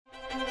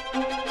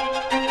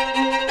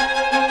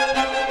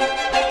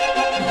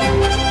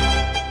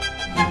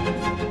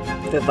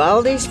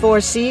Vivaldi's Four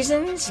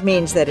Seasons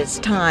means that it's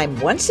time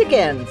once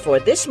again for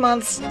this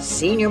month's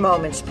Senior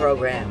Moments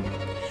program.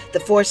 The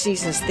Four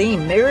Seasons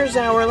theme mirrors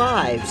our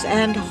lives,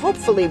 and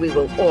hopefully we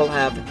will all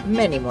have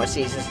many more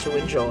seasons to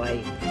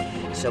enjoy.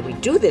 So we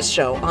do this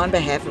show on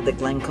behalf of the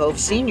Glen Cove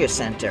Senior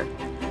Center.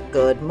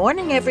 Good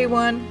morning,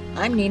 everyone.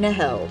 I'm Nina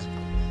Held.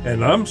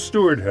 And I'm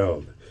Stuart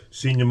Held.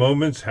 Senior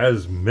Moments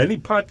has many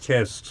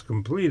podcasts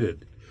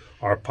completed.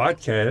 Our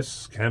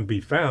podcasts can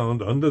be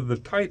found under the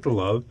title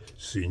of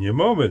Senior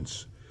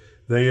Moments.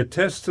 They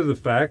attest to the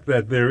fact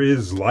that there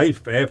is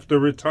life after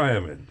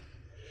retirement.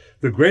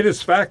 The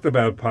greatest fact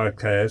about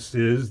podcasts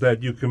is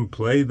that you can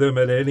play them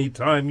at any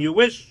time you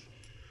wish.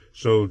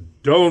 So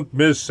don't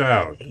miss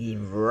out.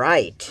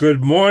 Right.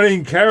 Good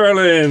morning,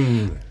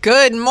 Carolyn.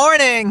 Good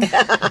morning.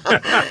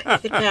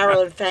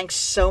 Carolyn, thanks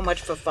so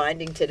much for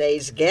finding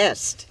today's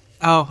guest.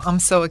 Oh, I'm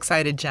so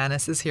excited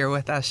Janice is here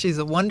with us. She's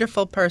a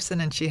wonderful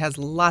person, and she has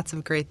lots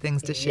of great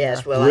things to share.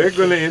 Yes, well, we're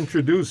going to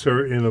introduce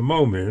her in a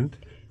moment,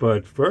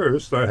 but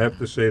first I have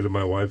to say to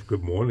my wife,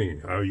 good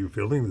morning. How are you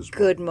feeling this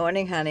morning? Good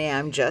morning, honey.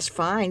 I'm just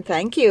fine.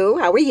 Thank you.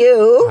 How are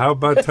you? How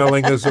about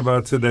telling us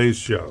about today's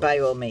show? By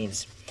all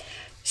means.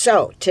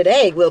 So,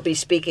 today we'll be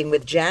speaking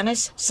with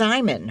Janice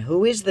Simon,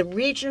 who is the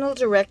Regional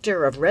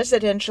Director of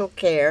Residential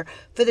Care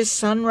for the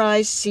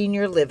Sunrise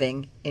Senior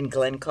Living in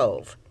Glen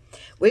Cove.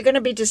 We're going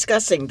to be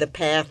discussing the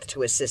path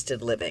to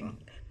assisted living,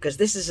 because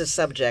this is a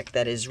subject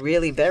that is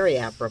really very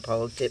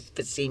apropos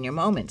for Senior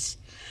Moments.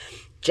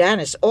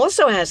 Janice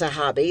also has a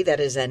hobby that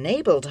has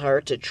enabled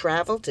her to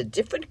travel to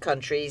different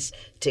countries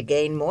to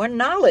gain more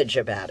knowledge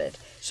about it.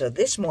 So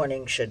this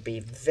morning should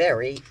be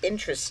very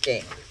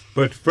interesting.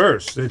 But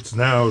first, it's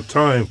now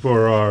time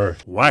for our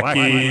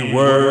Wacky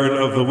Word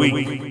of the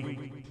Week.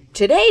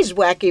 Today's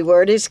wacky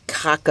word is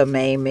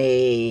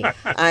cockamamie.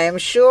 I am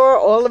sure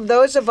all of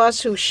those of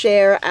us who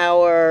share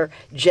our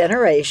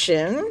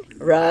generation,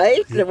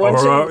 right? In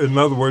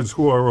other words,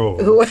 who are old.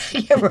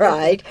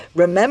 Right.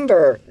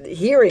 Remember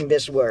hearing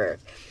this word.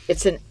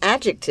 It's an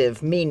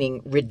adjective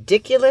meaning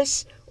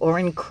ridiculous or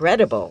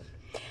incredible.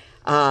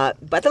 By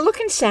the look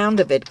and sound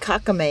of it,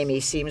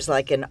 cockamamie seems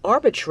like an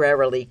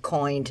arbitrarily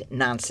coined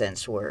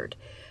nonsense word.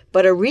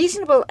 But a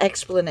reasonable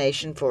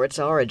explanation for its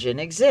origin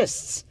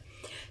exists.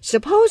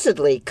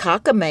 Supposedly,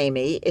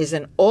 cockamamie is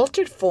an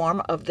altered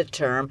form of the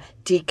term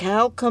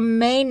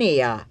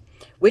decalcomania,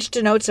 which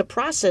denotes a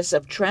process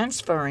of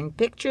transferring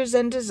pictures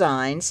and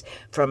designs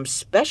from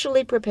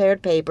specially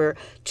prepared paper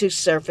to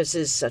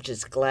surfaces such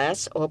as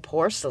glass or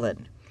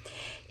porcelain.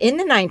 In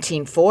the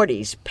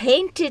 1940s,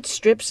 painted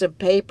strips of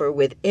paper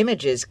with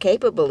images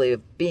capable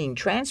of being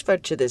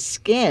transferred to the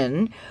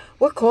skin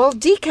were called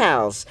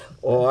decals,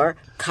 or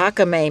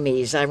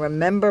cockamamies. I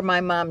remember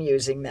my mom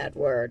using that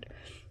word.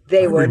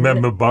 I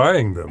remember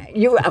buying them.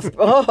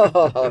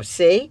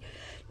 See?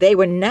 They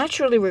were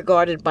naturally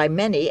regarded by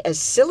many as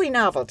silly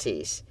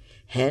novelties.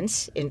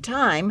 Hence, in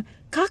time,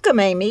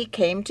 cockamamie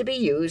came to be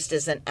used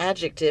as an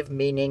adjective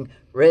meaning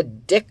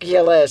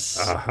ridiculous.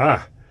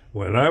 Aha!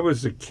 When I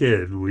was a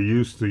kid, we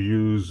used to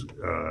use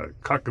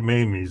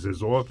cockamamies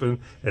as often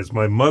as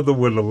my mother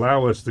would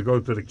allow us to go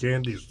to the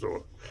candy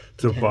store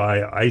to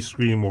buy ice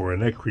cream or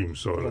an egg cream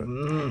soda.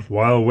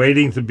 While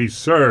waiting to be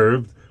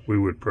served, we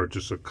would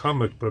purchase a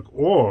comic book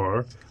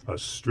or a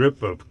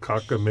strip of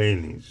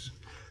cockamanies.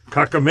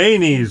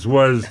 Cockamanies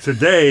was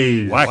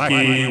today's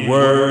Wacky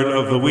Word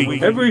of the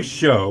Week. Every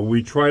show,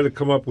 we try to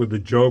come up with a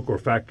joke or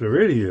fact or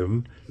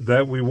idiom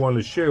that we want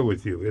to share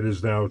with you. It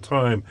is now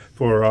time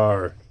for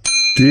our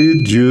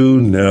Did You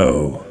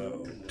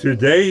Know?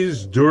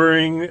 Today's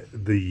during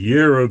the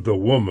Year of the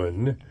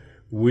Woman,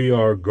 we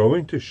are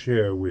going to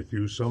share with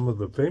you some of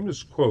the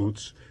famous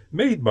quotes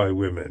made by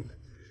women.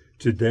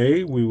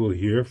 Today, we will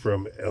hear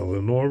from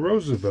Eleanor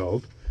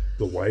Roosevelt,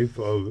 the wife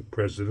of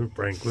President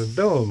Franklin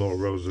Delano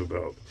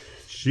Roosevelt.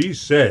 She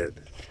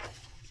said,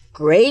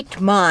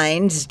 "Great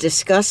minds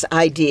discuss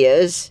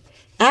ideas,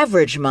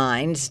 average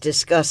minds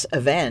discuss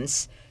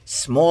events,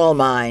 small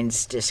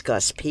minds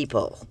discuss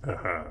people."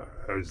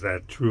 Is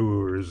that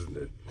true or isn't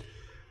it?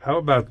 How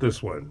about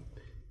this one?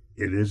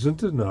 It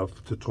isn't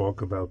enough to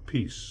talk about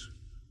peace.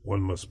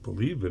 One must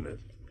believe in it.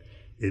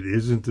 It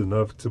isn't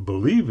enough to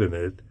believe in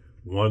it.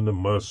 One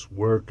must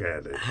work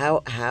at it.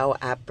 How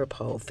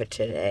apropos for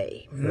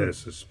today.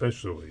 Yes,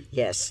 especially.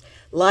 Yes.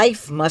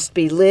 Life must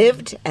be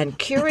lived and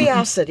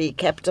curiosity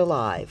kept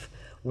alive.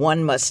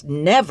 One must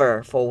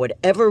never, for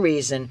whatever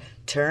reason,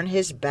 turn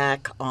his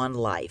back on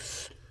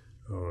life.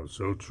 Oh,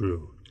 so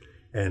true.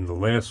 And the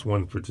last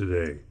one for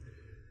today.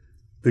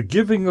 The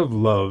giving of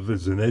love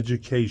is an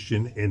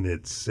education in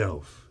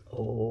itself.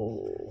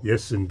 Oh.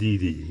 Yes,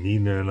 indeedy.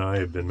 Nina and I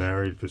have been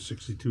married for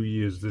 62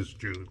 years this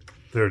June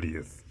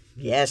 30th.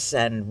 Yes,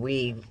 and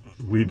we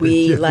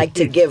like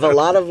to give a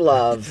lot of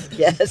love.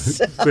 Yes.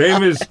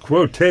 Famous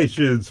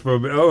quotations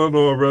from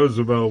Eleanor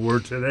Roosevelt were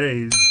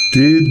today's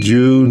Did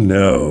You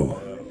Know?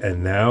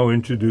 And now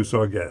introduce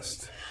our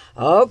guest.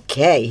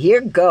 Okay, here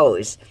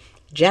goes.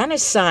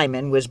 Janice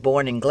Simon was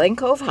born in Glen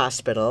Cove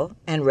Hospital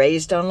and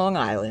raised on Long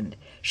Island.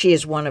 She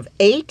is one of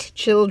 8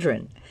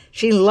 children.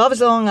 She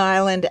loves Long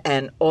Island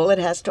and all it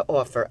has to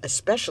offer,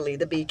 especially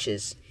the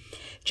beaches.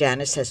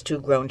 Janice has 2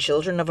 grown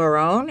children of her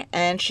own,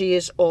 and she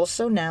is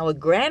also now a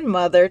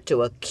grandmother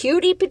to a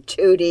cutie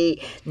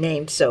patootie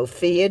named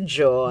Sophia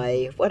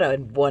Joy. What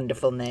a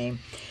wonderful name.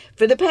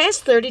 For the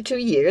past 32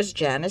 years,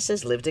 Janice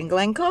has lived in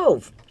Glen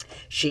Cove.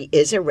 She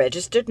is a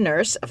registered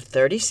nurse of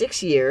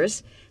 36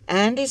 years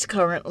and is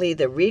currently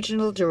the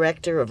Regional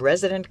Director of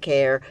Resident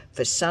Care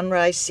for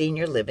Sunrise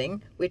Senior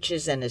Living, which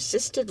is an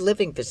assisted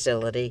living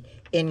facility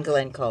in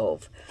Glen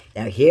Cove.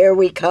 Now here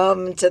we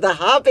come to the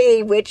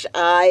hobby, which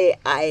I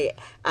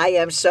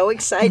am so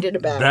excited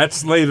about.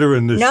 That's later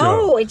in the show.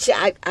 No, it's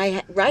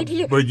I right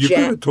here. But you're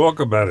going to talk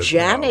about it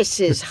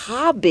Janice's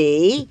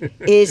hobby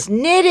is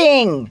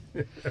knitting.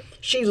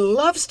 She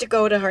loves to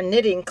go to her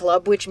knitting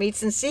club, which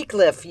meets in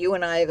Seacliff. You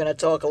and I are going to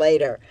talk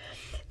later.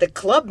 The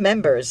club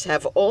members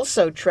have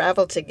also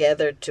traveled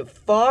together to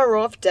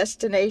far-off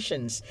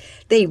destinations.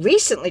 They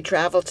recently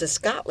traveled to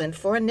Scotland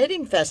for a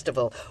knitting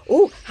festival.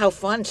 Ooh, how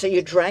fun. So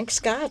you drank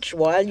scotch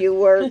while you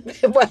were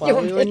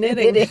while you were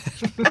knitting.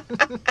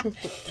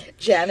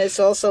 Janice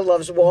also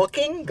loves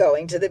walking,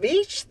 going to the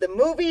beach, the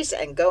movies,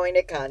 and going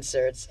to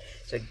concerts.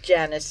 So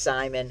Janice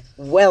Simon,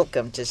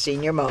 welcome to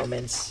Senior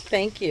Moments.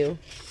 Thank you.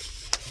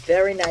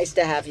 Very nice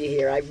to have you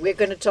here. We're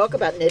going to talk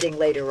about knitting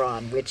later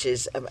on, which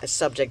is a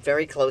subject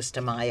very close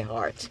to my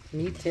heart.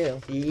 Me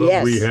too. But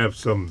Yes. we have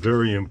some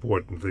very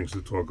important things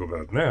to talk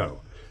about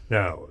now.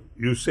 Now,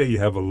 you say you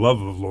have a love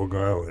of Long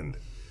Island.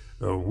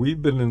 We've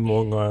been in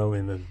Long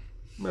Island and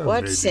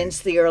What, since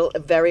the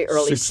very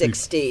early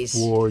 60s?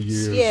 4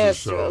 years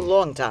Yes, or so. a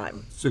long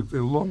time. A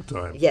long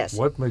time. Yes.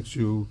 What makes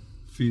you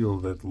feel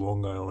that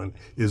Long Island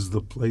is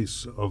the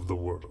place of the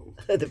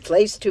world? The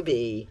place to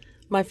be.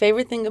 My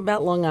favorite thing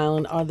about Long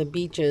Island are the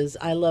beaches.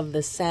 I love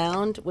the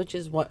Sound, which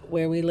is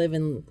where we live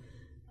in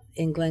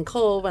Glen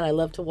Cove, and I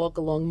love to walk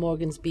along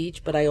Morgan's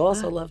Beach, but I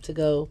also love to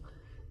go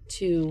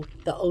to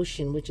the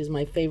ocean, which is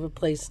my favorite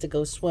place to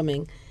go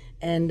swimming.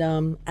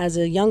 And as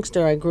a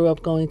youngster, I grew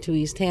up going to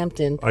East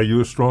Hampton. Are you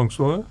a strong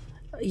swimmer?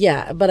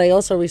 Yeah, but I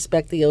also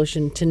respect the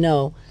ocean to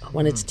know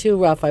when it's too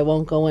rough, I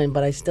won't go in,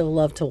 but I still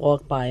love to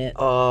walk by it.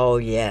 Oh,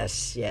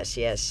 yes.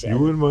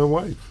 You and my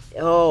wife.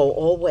 Oh,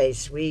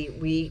 always.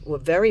 We were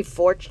very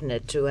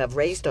fortunate to have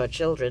raised our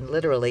children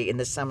literally in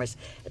the summers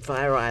at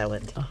Fire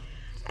Island. Oh.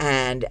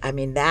 And, I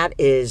mean, that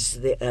is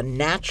a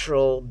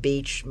natural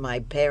beach.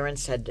 My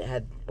parents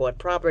had bought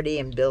property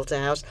and built a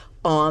house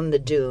on the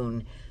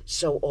dune.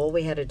 So all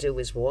we had to do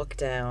was walk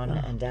down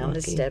and down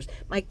the steps.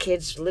 My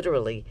kids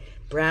literally,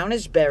 brown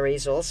as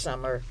berries all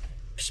summer,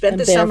 spent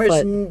the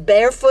summers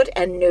barefoot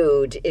and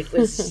nude. It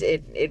was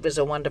it was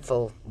a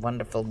wonderful,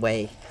 wonderful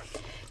way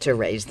to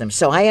raise them.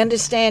 So I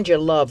understand your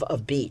love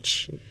of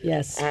beach.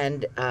 Yes.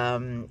 And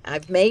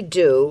I've made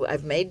do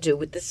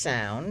with the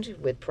Sound,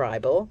 with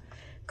Pribal,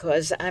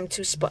 because I'm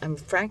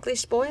frankly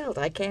spoiled.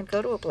 I can't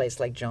go to a place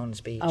like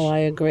Jones Beach. Oh, I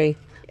agree.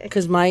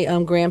 Because my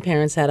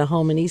grandparents had a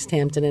home in East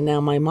Hampton, and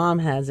now my mom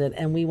has it,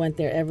 and we went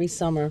there every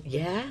summer.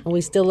 Yeah. And we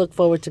still look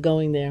forward to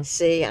going there.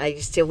 See,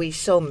 we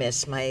so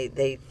miss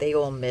they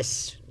all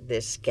miss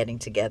this getting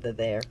together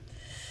there.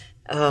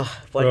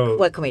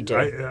 What can we do?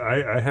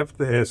 I have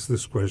to ask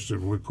this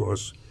question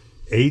because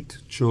 8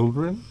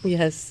 children?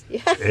 Yes.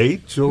 Yeah.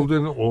 8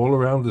 children all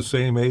around the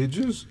same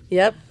ages?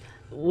 Yep.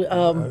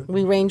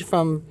 We range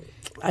from,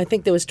 I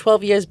think there was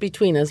 12 years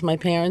between us. My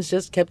parents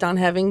just kept on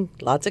having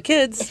lots of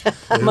kids.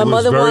 My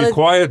mother was very wanted.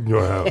 quiet in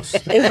your house.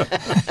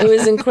 It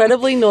was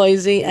incredibly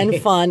noisy and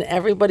fun.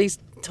 Everybody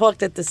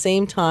talked at the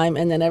same time,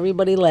 and then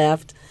everybody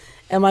laughed.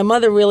 And my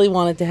mother really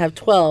wanted to have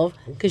 12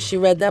 because she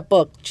read that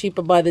book,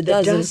 Cheaper by the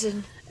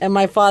Dozen. And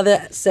my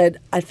father said,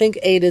 I think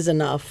 8 is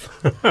enough.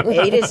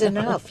 8 is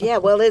enough. Yeah,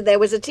 well, there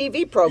was a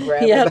TV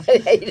program about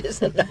 8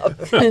 is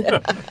enough.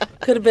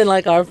 Could have been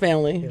like our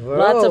family. Whoa,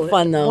 Lots of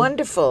fun, though.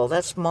 Wonderful.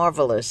 That's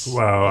marvelous.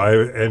 Wow.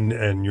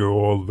 And you're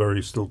all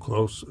very still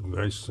close and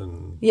nice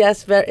and...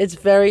 Yes, it's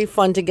very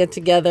fun to get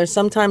together.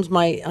 Sometimes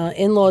my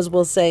in-laws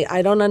will say,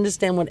 I don't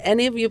understand what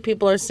any of you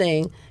people are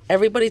saying.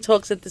 Everybody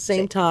talks at the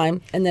same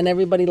time, and then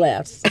everybody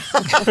laughs.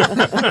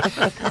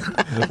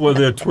 Well,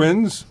 they're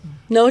twins?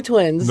 No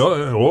twins.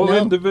 No, all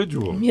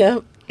individual.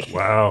 Yep.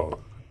 Wow.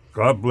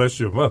 God bless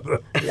your mother.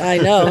 I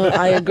know.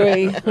 I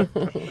agree.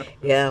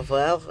 Yeah,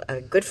 well,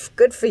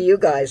 good for you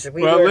guys.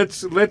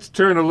 Let's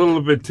turn a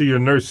little bit to your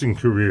nursing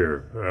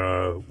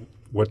career.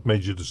 What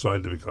made you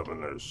decide to become a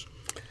nurse?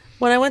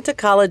 When I went to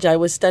college, I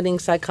was studying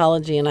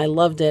psychology, and I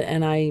loved it.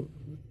 And I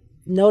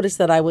noticed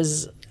that I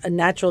was a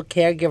natural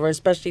caregiver,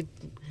 especially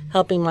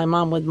helping my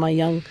mom with my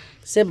young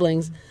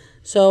siblings.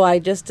 So I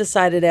just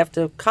decided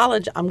after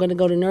college, I'm going to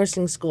go to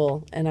nursing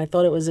school. And I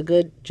thought it was a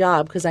good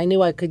job because I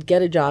knew I could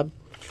get a job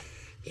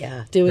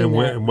doing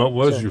that. And what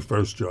was your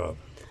first job?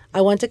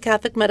 I went to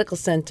Catholic Medical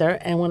Center,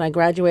 and when I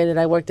graduated,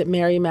 I worked at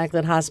Mary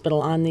Magdalene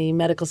Hospital on the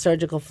medical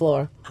surgical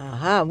floor.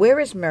 Where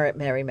is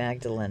Mary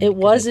Magdalene? It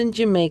was in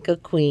Jamaica,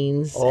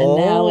 Queens, and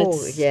now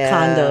it's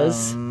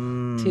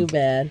condos. Too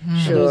bad.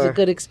 Sure. It was a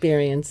good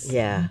experience.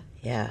 Yeah.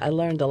 I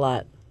learned a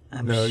lot.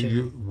 I'm Now,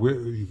 sure.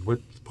 what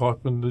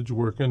department did you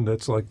work in?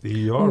 That's like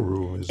the ER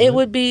room, isn't it? It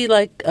would be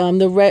like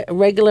the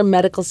regular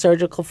medical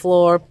surgical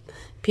floor.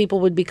 People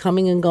would be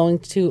coming and going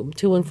to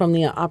and from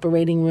the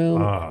operating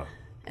room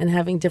and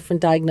having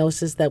different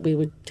diagnoses that we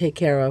would take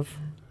care of.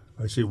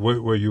 I see.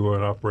 Were you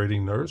an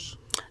operating nurse?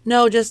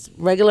 No, just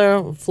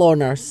regular floor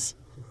nurse.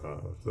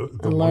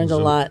 I learned a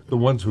lot. The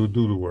ones who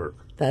do the work.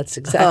 That's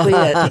exactly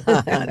it.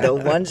 The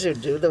ones who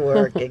do the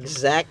work,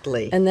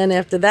 exactly. And then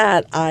after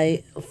that,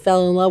 I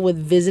fell in love with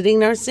visiting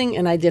nursing,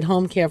 and I did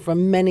home care for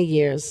many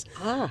years.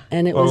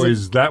 And it was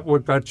Is that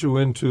what got you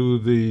into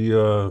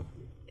the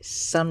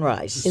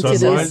Sunrise. into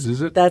Sunrise, this.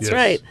 is it? That's Yes.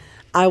 right.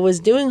 I was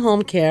doing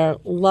home care,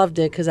 loved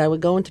it because I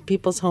would go into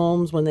people's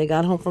homes when they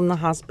got home from the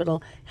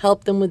hospital,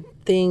 help them with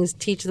things,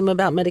 teach them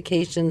about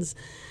medications.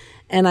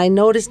 And I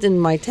noticed in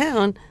my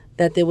town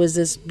that there was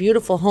this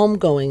beautiful home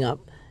going up.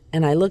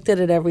 And I looked at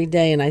it every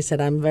day and I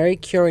said, I'm very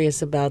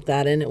curious about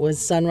that. And it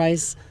was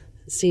Sunrise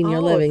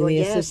Senior Living, well, the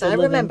yes, assisted I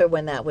living. remember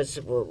when that was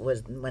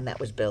when that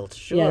was built.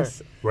 Sure.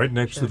 Yes, right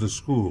next to the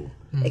school?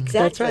 Exactly.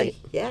 That's right.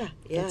 Yeah.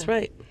 that's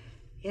right.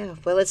 Yeah,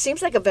 well, it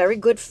seems like a very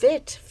good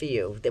fit for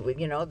you. That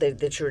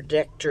the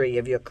trajectory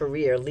of your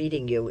career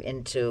leading you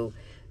into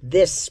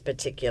this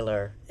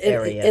particular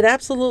area. It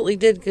absolutely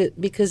did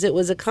because it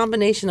was a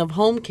combination of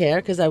home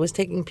care because I was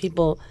taking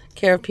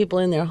care of people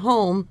in their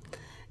home,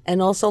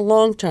 and also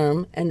long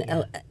term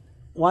and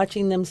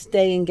watching them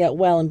stay and get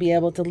well and be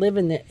able to live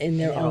in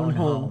their own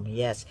home.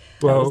 Yes.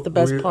 Well, was the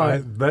best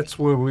part. That's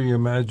where we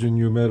imagine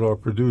you met our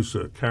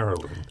producer,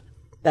 Carolyn.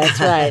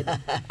 That's right.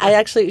 I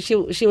actually she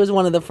was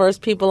one of the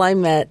first people I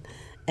met,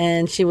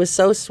 and she was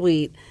so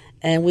sweet.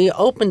 And we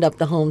opened up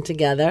the home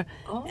together.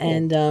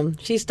 And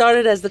she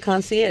started as the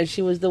concierge.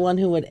 She was the one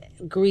who would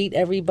greet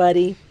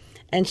everybody.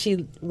 And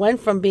she went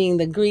from being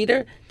the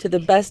greeter to the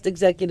best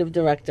executive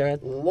director.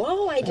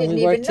 Whoa, I And didn't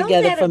we even worked know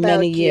together that for about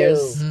many you.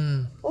 years.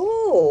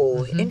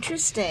 Oh,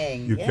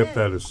 interesting. You yeah. kept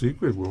that a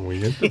secret when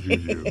we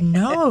interviewed you.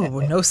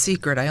 No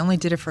secret. I only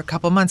did it for a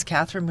couple months.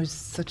 Catherine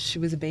she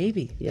was a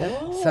baby.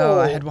 Yeah. So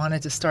I had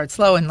wanted to start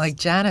slow. And like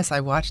Janice, I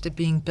watched it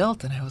being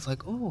built and I was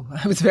like, oh,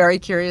 I was very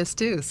curious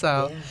too.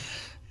 So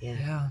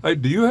yeah.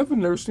 Do you have a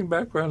nursing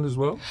background as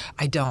well?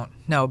 I don't.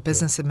 No,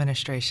 business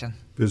administration.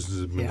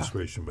 Business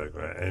administration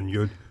background. And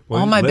you're...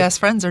 All my best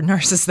friends are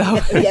nurses though.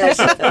 Yes,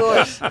 of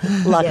course.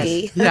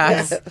 Lucky.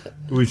 Yes.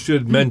 We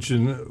should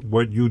mention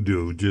what you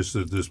do just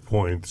at this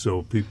point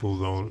so people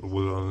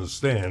will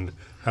understand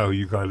how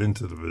you got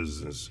into the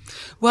business.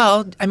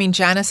 Well, I mean,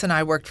 Janice and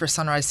I worked for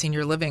Sunrise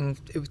Senior Living.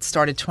 It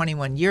started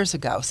 21 years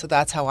ago, so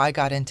that's how I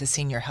got into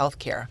senior health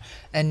care.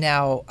 And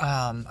now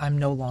I'm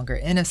no longer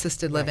in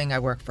assisted living. I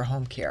work for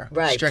home care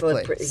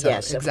strictly.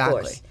 Yes, exactly.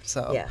 of course.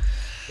 So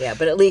yeah,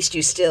 but at least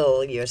you're still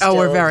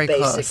we're very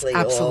basically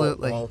close.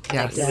 Absolutely. all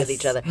connected Yes. with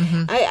each other.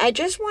 I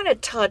just want to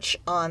touch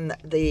on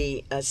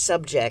the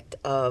subject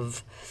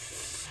of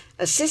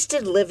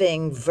assisted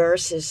living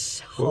versus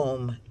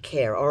home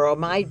care, or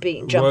am I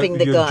jumping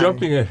the you're gun?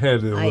 jumping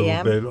ahead a I little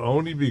am? bit,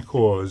 only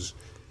because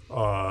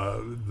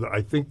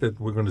I think that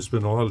we're going to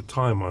spend a lot of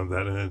time on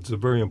that, and it's a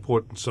very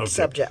important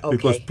subject. Okay.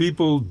 Because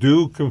people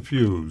do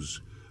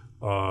confuse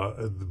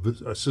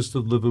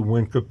assisted living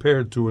when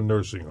compared to a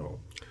nursing home.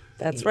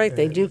 That's right.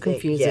 They do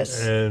confuse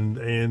yes. it.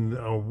 And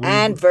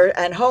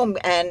home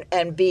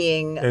and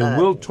being and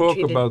we'll talk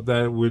treated- about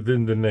that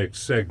within the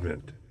next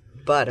segment.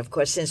 But of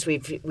course, since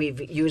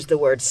we've used the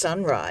word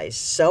sunrise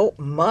so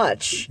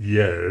much,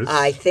 Yes.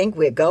 I think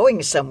we're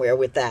going somewhere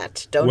with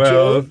that, don't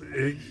you?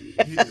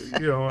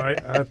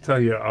 I tell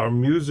you, our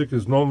music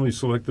is normally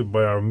selected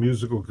by our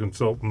musical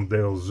consultant,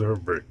 Dale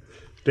Zerber.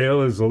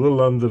 Dale is a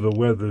little under the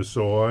weather,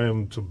 so I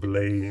am to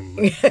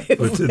blame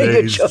for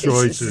today's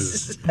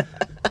choices.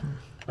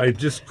 I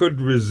just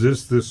couldn't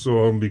resist this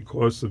song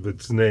because of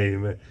its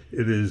name.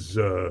 It is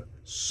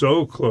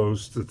so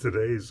close to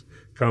today's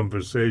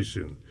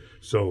conversation.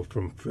 So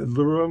from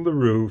Fiddler on the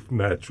Roof,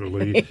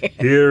 naturally,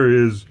 here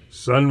is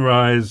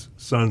Sunrise,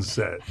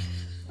 Sunset.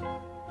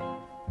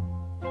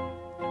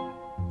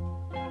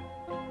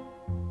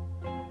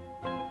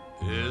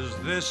 Is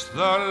this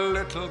the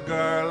little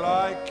girl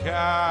I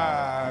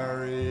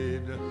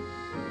carried?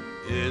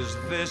 Is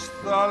this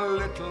the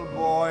little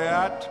boy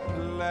at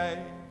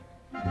play?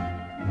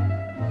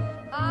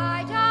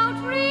 I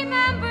don't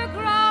remember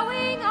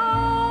growing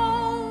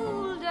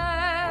older.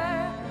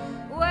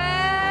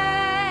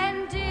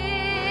 When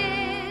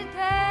did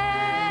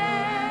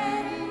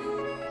they?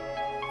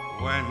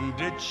 When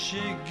did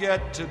she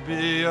get to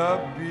be a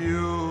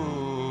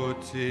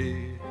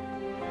beauty?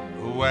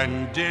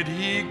 When did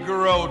he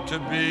grow to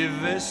be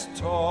this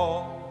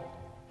tall?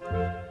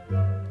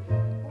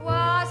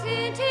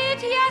 Wasn't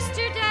it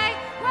yesterday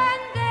when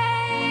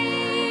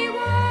they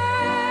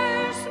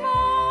were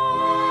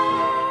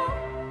small?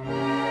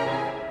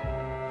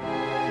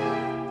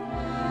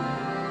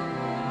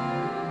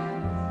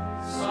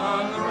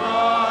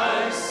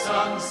 Sunrise,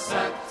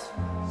 sunset,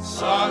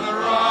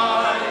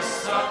 sunrise,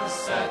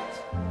 sunset,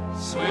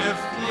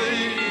 swiftly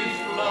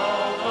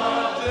flow the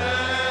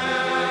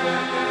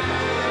days.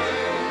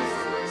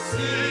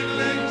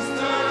 Seedlings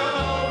turn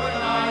over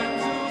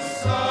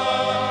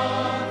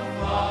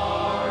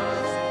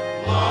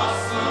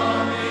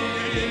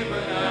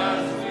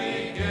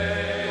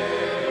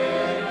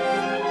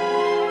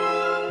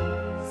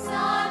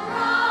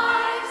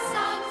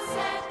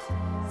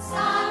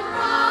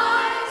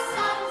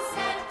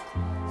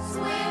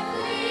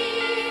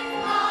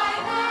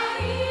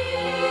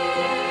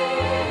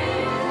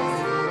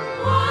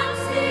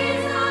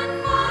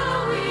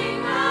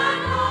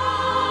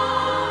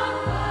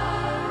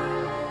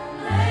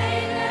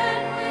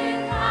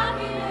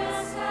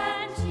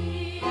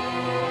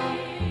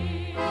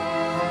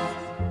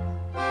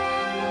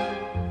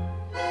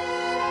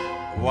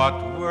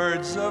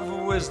words of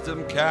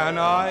wisdom can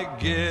I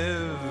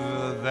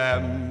give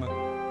them?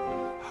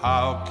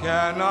 How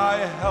can I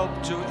help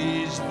to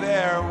ease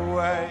their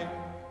way?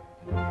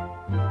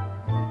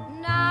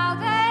 Now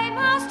they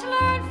must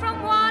learn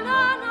from one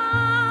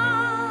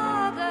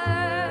another,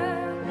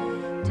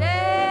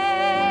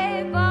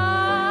 day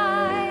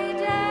by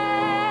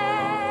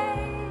day.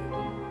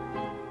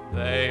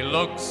 They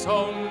look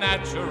so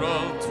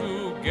natural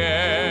together,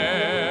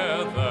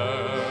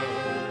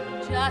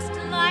 Just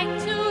like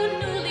two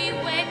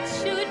newlyweds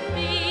should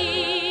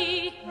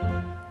be.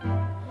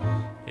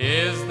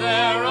 is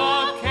there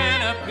a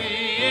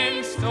canopy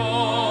in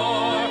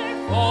store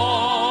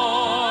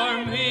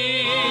for me?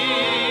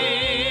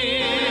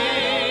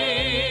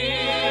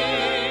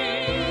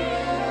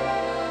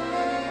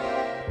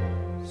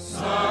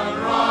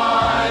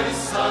 Sunrise,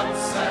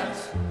 sunset,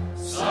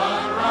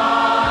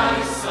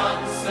 sunrise,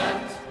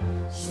 sunset,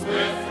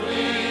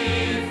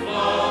 swiftly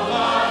flow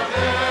the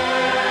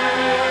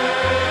days.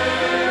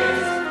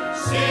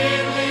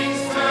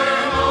 Seedlings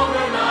turn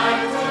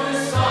overnight to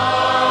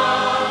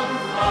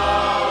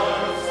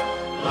sunflowers,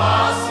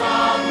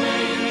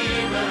 blossoming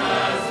even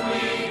as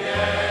we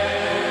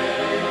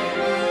gaze.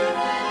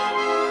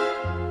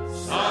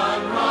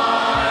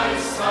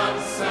 Sunrise,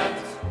 sunset,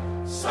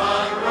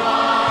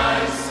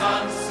 sunrise,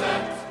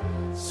 sunset,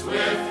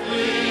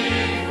 swiftly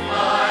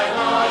fly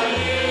the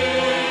years.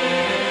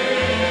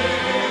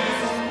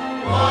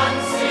 One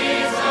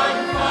season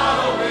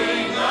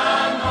following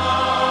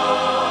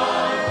another,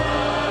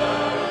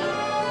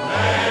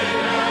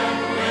 laden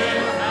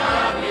with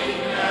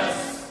happiness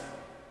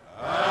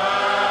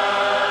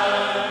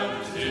and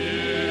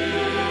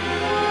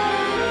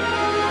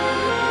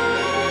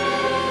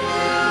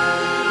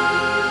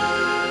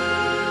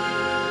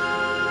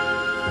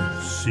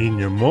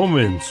Senior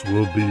Moments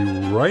will be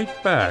right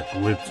back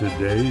with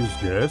today's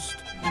guest,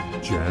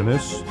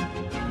 Janice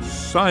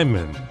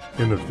Simon,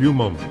 in a few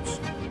moments.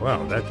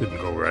 Wow, that didn't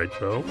go right,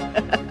 though.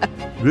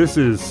 This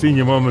is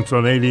Senior Moments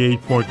on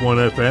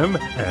 88.1 FM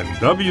and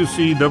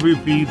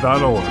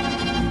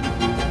WCWP.org.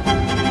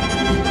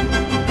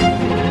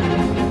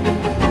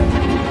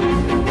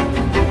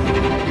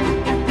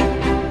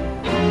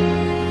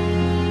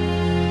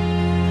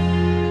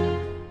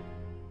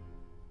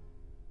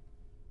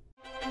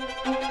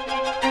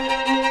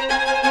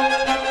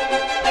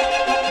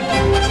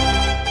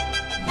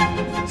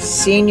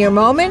 Senior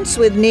Moments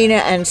with Nina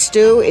and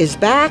Stu is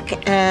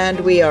back, and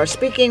we are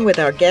speaking with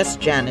our guest,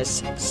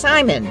 Janice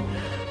Simon.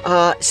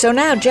 So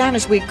now,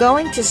 Janice, we're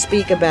going to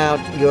speak about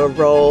your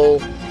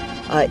role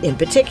in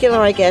particular,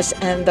 I guess,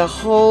 and the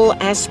whole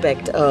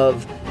aspect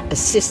of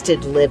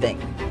assisted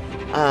living.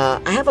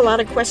 I have a lot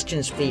of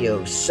questions for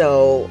you,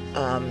 so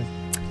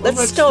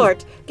let's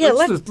start.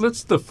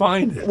 Let's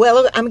define it.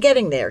 Well, I'm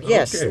getting there.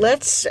 Yes,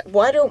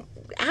 Okay.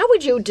 How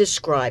would you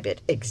describe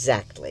it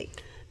exactly?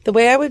 The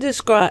way I would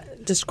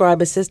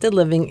describe assisted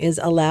living is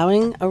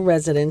allowing a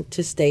resident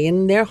to stay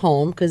in their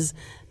home, because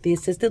the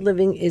assisted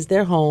living is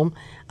their home,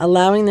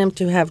 allowing them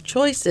to have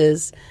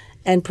choices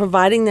and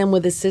providing them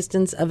with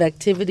assistance of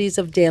activities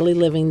of daily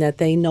living that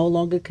they no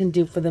longer can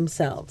do for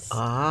themselves.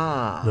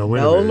 Now, wait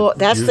a minute.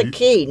 That's the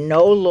key.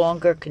 No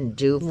longer can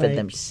do for Right.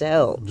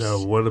 themselves.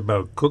 Now, what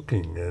about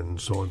cooking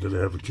and so on? Do they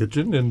have a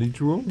kitchen in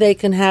each room? They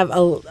can have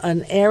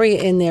an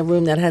area in their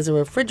room that has a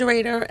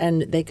refrigerator,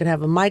 and they could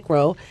have a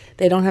micro.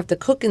 They don't have to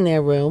cook in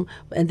their room,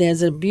 and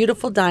there's a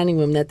beautiful dining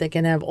room that they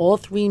can have all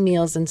 3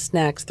 meals and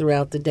snacks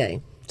throughout the day.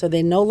 So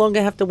they no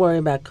longer have to worry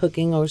about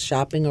cooking or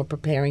shopping or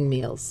preparing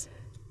meals.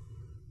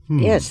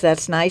 Yes,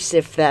 that's nice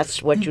if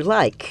that's what you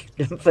like.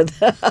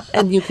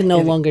 And you can no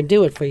longer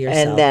do it for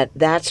yourself. And that's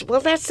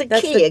the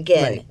That's key the-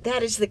 again. right.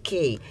 That is the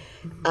key.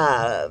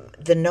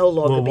 The no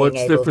longer Well, being what's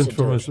able different to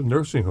from do a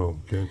nursing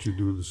home? Can't you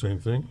do the same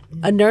thing?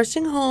 A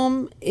nursing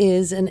home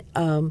is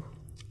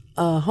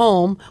a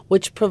home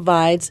which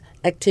provides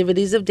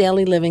activities of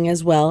daily living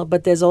as well,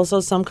 but there's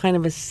also some kind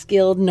of a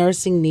skilled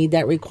nursing need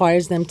that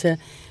requires them to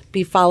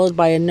be followed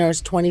by a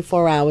nurse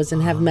 24 hours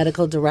and have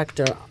medical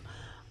director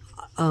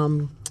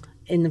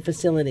in the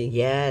facility.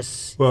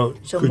 Yes. Well,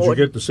 So could more- you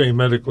get the same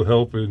medical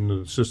help in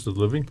assisted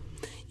living?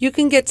 You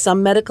can get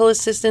some medical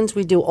assistance.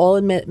 We do all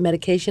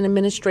medication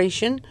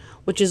administration,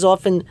 which is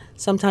often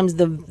sometimes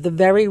the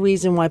very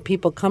reason why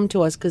people come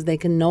to us, because they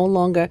can no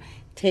longer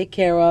take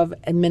care of,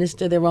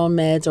 administer their own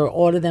meds or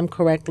order them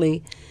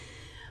correctly.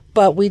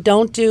 But we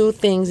don't do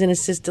things in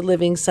assisted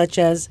living such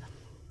as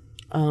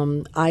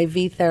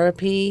IV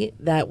therapy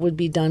that would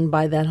be done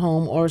by that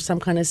home, or some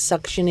kind of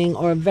suctioning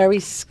or a very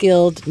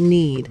skilled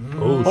need,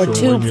 or so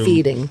tube when you-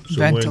 feeding,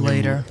 so when you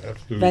Ventilator.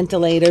 have to-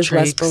 ventilators, Trachs.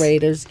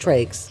 respirators,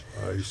 trachs.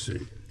 I see.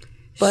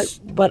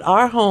 But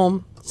our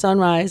home,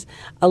 Sunrise,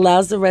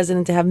 allows the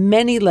resident to have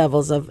many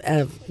levels of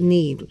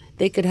need.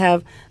 They could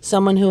have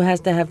someone who has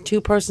to have 2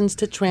 persons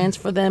to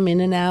transfer them in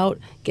and out,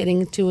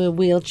 getting to a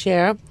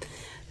wheelchair,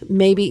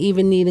 maybe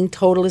even needing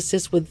total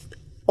assist with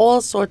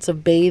all sorts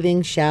of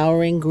bathing,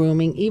 showering,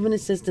 grooming, even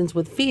assistance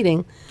with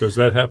feeding. Does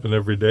that happen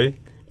every day?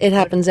 It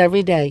happens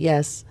every day,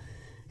 yes.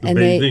 The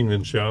bathing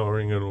and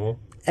showering and all?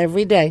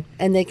 every day,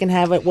 and they can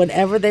have it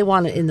whenever they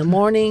want it, in the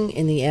morning,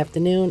 in the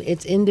afternoon.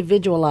 It's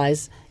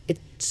individualized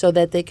so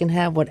that they can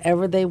have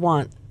whatever they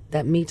want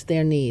that meets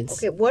their needs.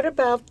 Okay, what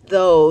about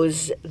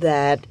those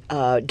that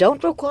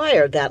don't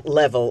require that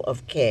level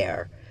of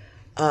care,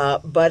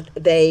 but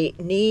they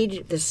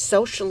need the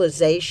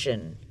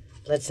socialization,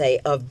 let's say,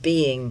 of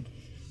being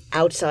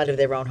outside of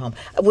their own home?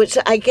 Which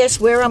I guess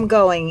where I'm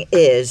going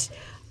is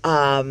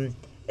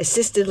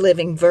assisted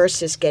living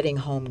versus getting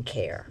home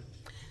care.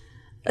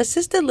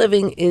 Assisted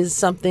living is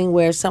something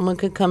where someone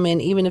could come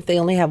in even if they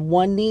only have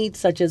one need,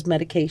 such as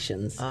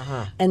medications,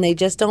 and they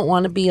just don't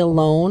want to be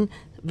alone.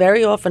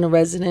 Very often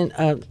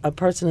a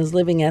person is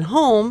living at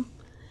home.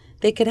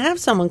 They could have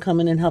someone come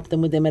in and help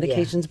them with their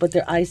medications, but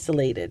they're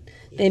isolated.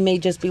 They may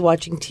just be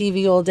watching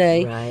TV all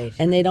day,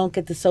 and they don't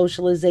get the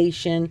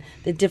socialization,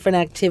 the different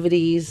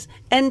activities,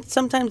 and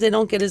sometimes they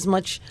don't get as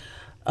much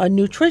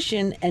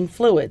nutrition and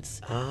fluids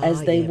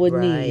as they would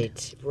need.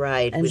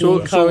 Right. And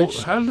So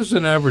encouraged. how does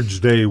an average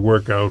day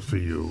work out for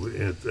you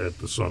at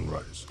the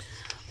Sunrise?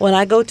 When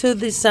I go to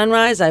the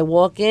Sunrise, I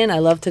walk in. I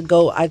love to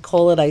go,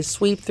 I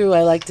sweep through.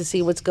 I like to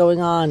see what's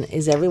going on.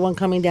 Is everyone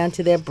coming down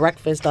to their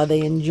breakfast? Are they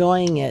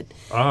enjoying it?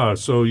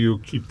 So you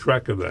keep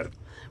track of that.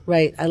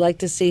 Right. I like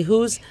to see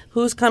who's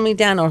coming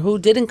down or who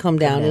didn't come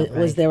down. down,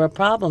 Was right. there a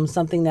problem,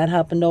 something that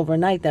happened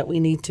overnight that we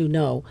need to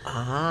know?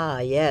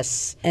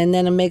 Yes. And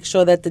then to make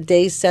sure that the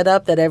day's set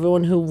up, that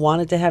everyone who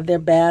wanted to have their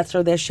baths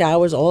or their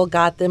showers all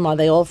got them. Are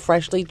they all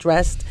freshly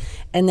dressed?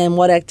 And then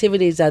what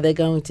activities are they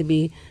going to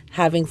be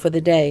having for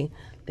the day?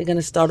 They're going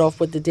to start off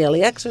with the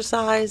daily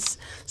exercise.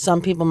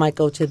 Some people might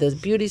go to the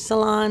beauty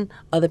salon.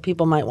 Other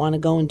people might want to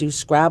go and do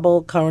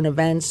Scrabble, current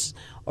events,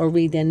 or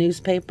read their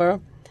newspaper.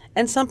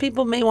 And some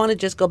people may want to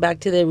just go back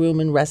to their room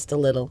and rest a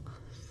little.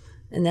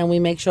 And then we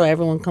make sure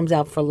everyone comes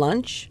out for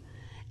lunch.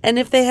 And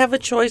if they have a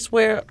choice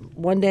where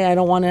one day I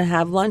don't want to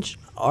have lunch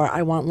or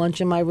I want lunch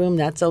in my room,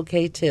 that's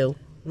okay too.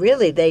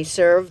 Really, they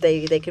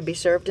can be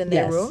served in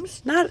their Yes.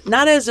 rooms?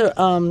 Not as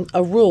a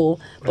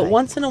rule, but Right.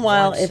 once in a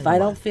while, Once if in a I while.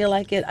 don't feel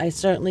like it, I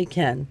certainly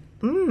can.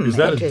 Is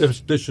that okay. an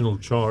additional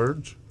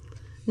charge?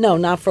 No,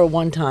 not for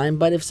one time,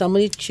 but if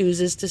somebody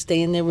chooses to stay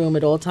in their room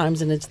at all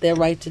times and it's their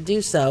right to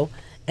do so,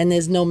 and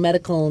there's no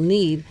medical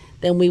need,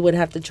 then we would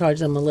have to charge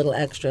them a little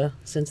extra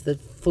since the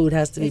food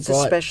has to be It's a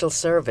brought. special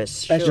service.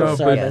 Special sure. Yeah,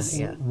 service. but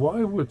Yeah.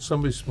 why would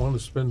somebody want to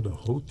spend the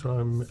whole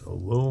time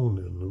alone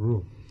in the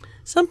room?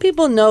 Some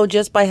people know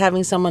just by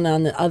having someone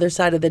on the other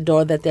side of the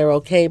door that they're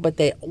okay, but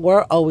they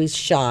were always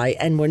shy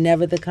and were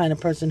never the kind of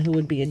person who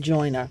would be a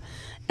joiner.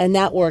 And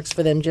that works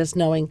for them, just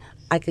knowing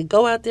I could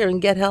go out there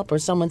and get help or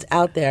someone's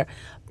out there,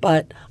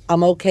 but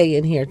I'm okay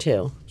in here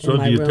too. So in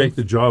my do you room. take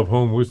the job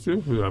home with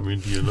you? I mean,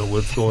 do you know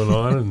what's going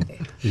on?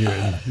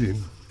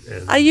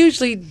 And I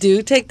usually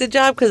do take the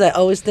job because I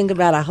always think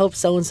about, I hope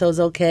so-and-so's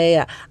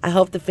okay. I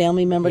hope the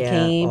family member Yeah.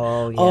 came.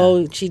 Oh, yeah.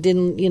 Oh, she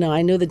didn't,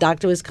 I knew the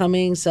doctor was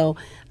coming, so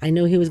I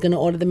knew he was going to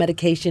order the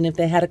medication if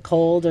they had a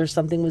cold or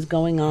something was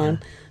going on.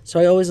 So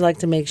I always like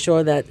to make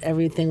sure that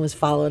everything was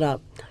followed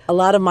up. A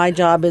lot of my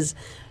job is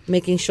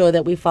making sure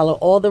that we follow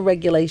all the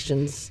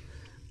regulations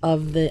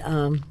of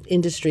the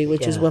industry,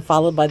 which is Yeah. were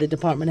followed by the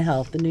Department of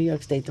Health, the New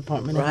York State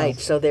Department of Right,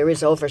 Health. so there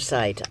is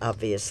oversight,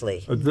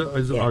 obviously.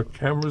 are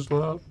cameras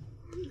allowed?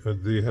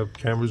 Do you have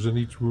cameras in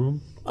each room?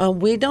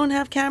 We don't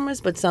have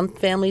cameras, but some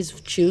families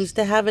choose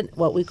to have it,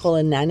 what we call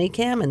a nanny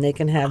cam, and they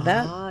can have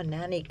that.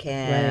 Nanny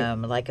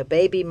cam, like a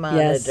baby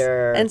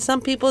monitor. And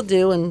some people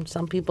do, and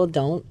some people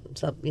don't.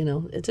 So,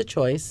 it's a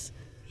choice.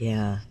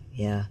 Yeah.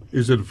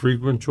 Is it a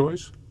frequent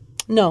choice?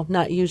 No,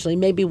 not usually.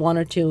 Maybe one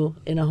or two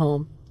in a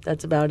home.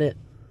 That's about it.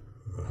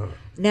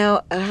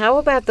 Now, how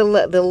about the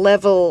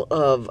level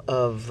of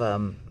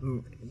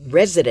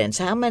residents?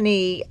 How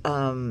many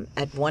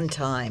at one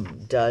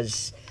time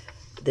does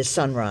the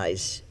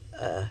Sunrise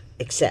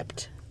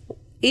accept?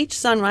 Each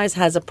Sunrise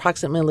has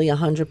approximately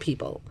 100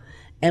 people,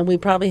 and we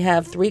probably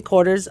have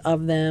 3/4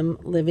 of them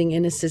living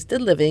in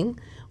assisted living,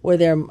 where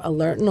they're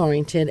alert and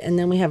oriented, and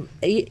then we have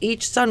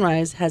each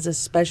Sunrise has a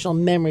special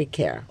memory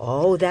care.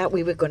 Oh, that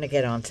we were going to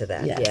get onto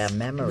that. Yes. Yeah,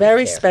 memory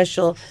Very care.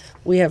 special.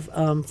 We have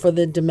for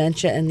the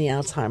dementia and the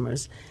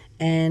Alzheimer's,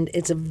 and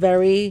it's a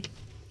very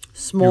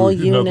small In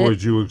unit. other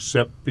words, you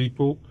accept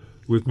people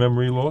with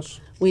memory loss?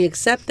 We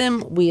accept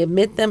them, we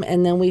admit them,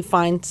 and then we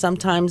find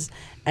sometimes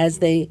as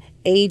they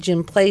age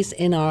in place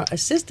in our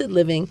assisted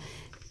living,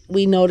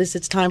 we notice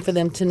it's time for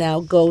them to now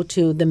go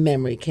to the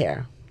memory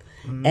care.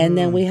 And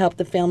then we help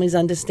the families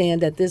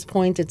understand at this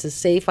point it's a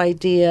safe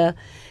idea.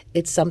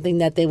 It's something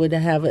that they would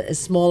have a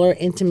smaller,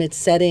 intimate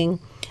setting.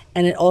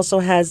 And it also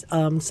has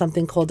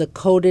something called a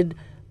coded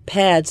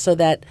pad so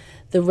that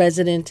the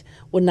resident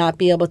would not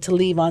be able to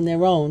leave on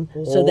their own,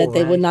 so that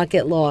they would not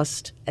get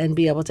lost and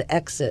be able to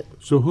exit.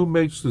 So who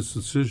makes this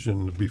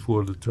decision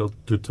before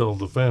to tell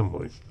the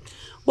family?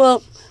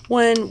 Well,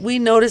 when we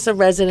notice a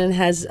resident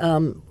has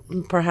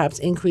perhaps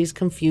increased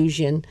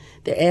confusion,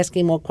 they're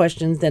asking more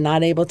questions, they're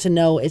not able to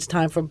know it's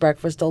time for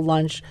breakfast or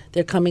lunch,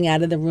 they're coming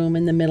out of the room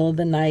in the middle of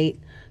the night.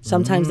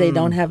 Sometimes they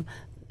don't have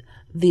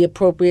the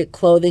appropriate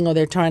clothing, or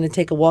they're trying to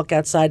take a walk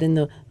outside in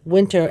the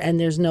winter and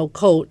there's no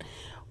coat,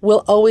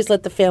 we'll always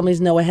let the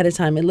families know ahead of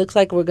time. It looks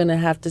like we're going to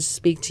have to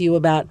speak to you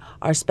about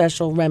our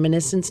special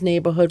reminiscence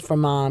neighborhood for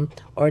mom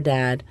or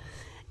dad.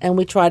 And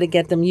we try to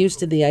get them used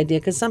to the idea,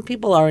 because some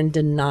people are in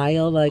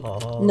denial, like,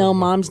 no,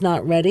 mom's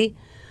not ready.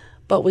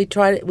 But we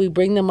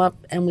bring them up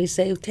and we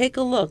say, take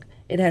a look.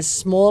 It has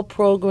small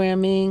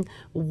programming,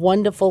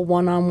 wonderful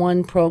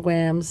one-on-one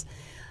programs,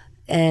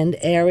 and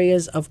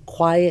areas of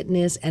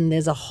quietness. And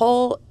there's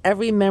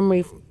every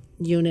memory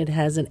unit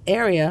has an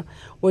area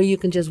where you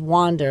can just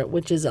wander,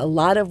 which is a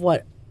lot of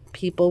what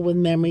people with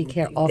memory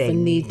care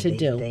often need to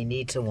do. They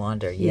need to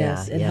wander.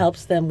 Yes, it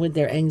helps them with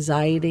their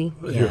anxiety.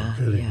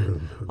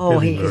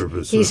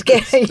 He's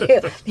getting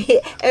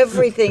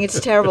everything. It's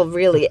terrible,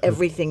 really.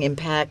 Everything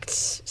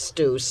impacts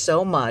Stu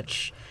so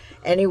much.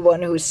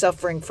 Anyone who's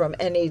suffering from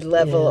any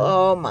level,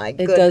 oh my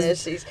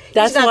goodness, he's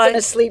not going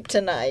to sleep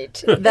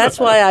tonight. That's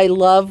why I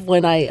love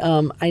when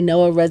I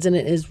know a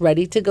resident is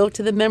ready to go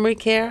to the memory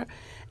care.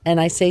 And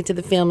I say to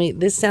the family,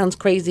 this sounds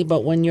crazy,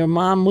 but when your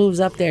mom moves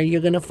up there, you're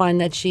going to find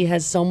that she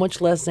has so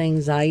much less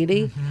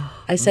anxiety. Mm-hmm.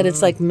 I said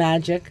it's like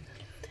magic.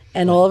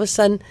 And all of a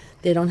sudden,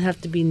 they don't have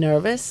to be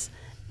nervous.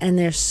 And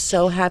they're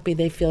so happy.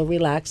 They feel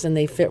relaxed and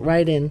they fit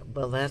right in.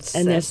 Well,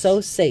 they're so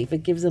safe.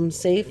 It gives them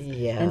safe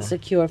and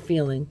secure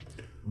feeling.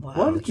 Wow.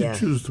 Why did you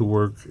choose to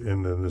work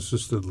in an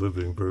assisted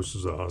living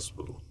versus a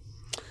hospital?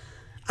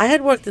 I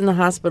had worked in the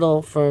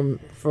hospital for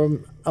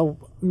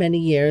many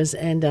years,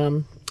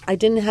 and I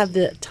didn't have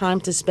the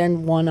time to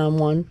spend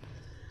one-on-one.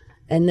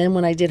 And then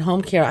when I did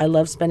home care, I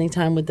loved spending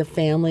time with the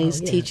families,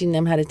 teaching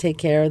them how to take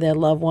care of their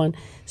loved one,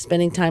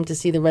 spending time to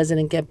see the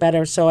resident get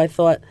better. So I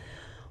thought,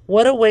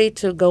 what a way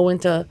to go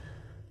into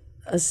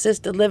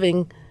assisted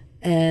living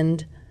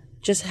and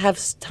just have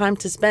time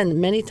to spend.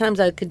 Many times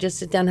I could just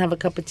sit down and have a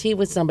cup of tea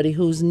with somebody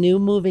who's new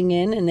moving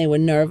in and they were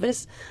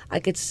nervous. I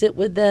could sit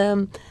with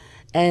them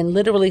and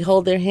literally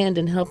hold their hand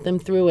and help them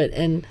through it.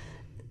 And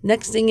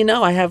next thing you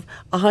know, I have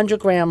 100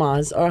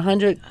 grandmas or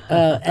 100,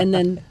 and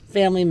then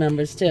family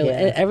members too.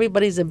 Yeah.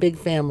 Everybody's a big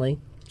family.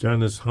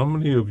 Janice, how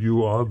many of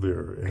you are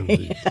there in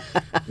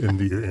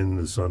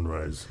the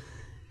Sunrise?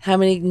 How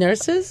many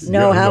nurses?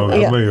 How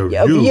many of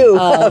you?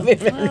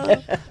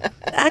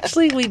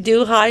 Actually, we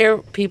do hire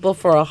people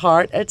for a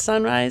heart at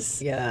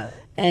Sunrise. Yeah.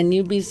 And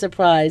you'd be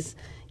surprised.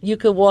 You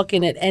could walk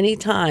in at any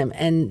time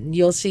and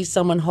you'll see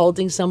someone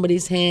holding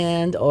somebody's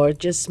hand or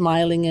just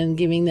smiling and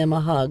giving them a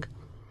hug.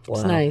 Wow.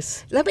 It's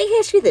nice. Let me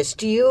ask you this.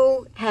 Do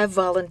you have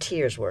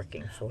volunteers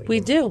working for you? We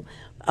do.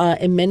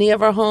 In many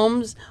of our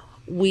homes,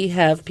 we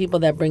have people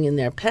that bring in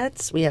their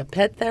pets. We have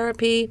pet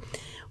therapy.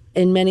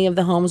 In many of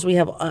the homes, we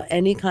have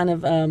any kind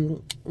of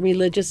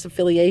religious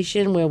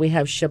affiliation where we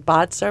have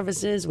Shabbat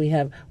services, we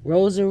have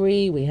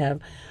rosary, we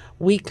have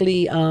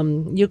weekly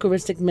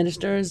Eucharistic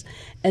ministers,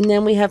 and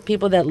then we have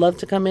people that love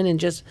to come in and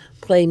just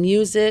play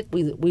music.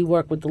 We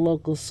work with the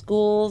local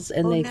schools,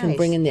 and they can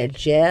bring in their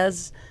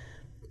jazz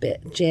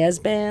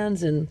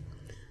bands, and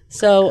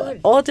so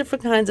all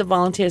different kinds of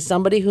volunteers.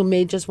 Somebody who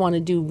may just want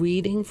to do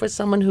reading for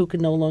someone who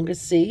can no longer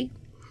see.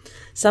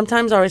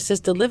 Sometimes our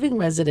assisted living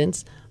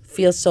residents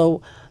feel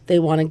so they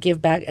want to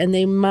give back, and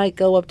they might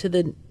go up to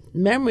the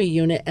memory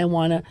unit and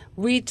want to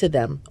read to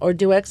them or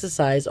do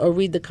exercise or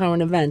read the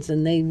current events,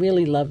 and they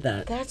really love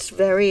that. That's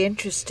very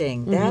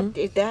interesting.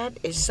 Mm-hmm. That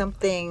is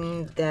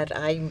something that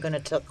I'm going to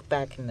tuck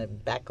back in the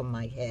back of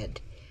my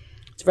head.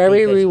 It's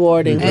very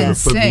rewarding. And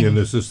sing.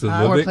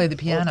 Or play the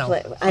piano.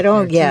 I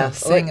don't,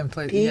 sing and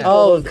play the piano.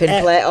 People who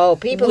can play.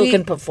 People who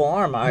can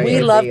perform.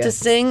 We love to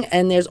sing,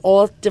 and there's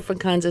all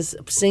different kinds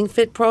of Sing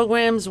Fit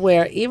programs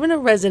where even a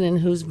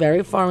resident who's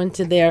very far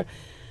into their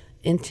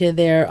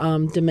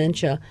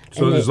dementia.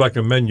 So there's like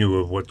a menu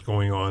of what's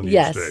going on each day.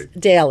 Yes,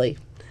 daily.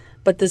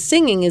 But the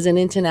singing is an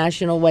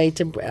international way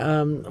to.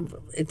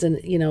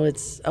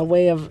 It's a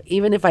way of,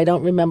 even if I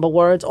don't remember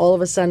words, all of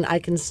a sudden I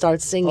can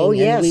start singing. Oh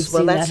yes, and we've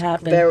seen that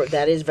happen.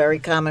 That is very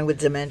common with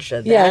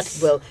dementia.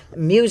 Yes,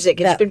 music.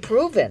 It's been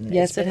proven.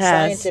 Yes, it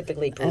has.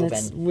 Scientifically proven. And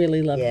it's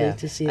really lovely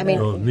to see.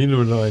 Nina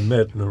and I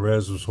met in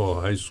Erasmus Hall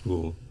High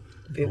School.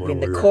 In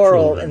the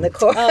choral.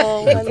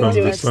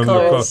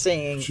 Choral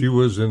singing. She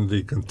was in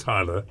the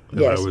cantata,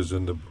 and I was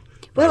in the.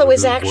 Well, it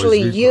was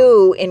actually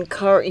you.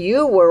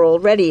 You were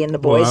already in the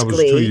boys'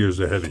 glee. I was 2 years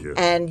ahead of you,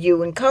 and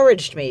you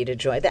encouraged me to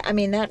join. That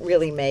that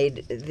really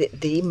made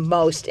the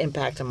most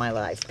impact on my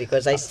life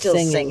because I still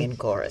sing in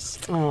chorus.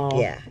 Oh.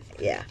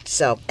 Yeah.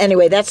 So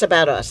anyway, that's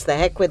about us. The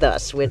heck with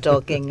us. We're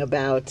talking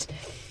about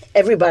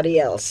everybody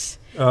else.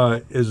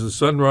 Is the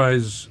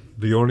Sunrise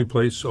the only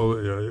place,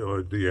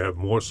 or do you have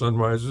more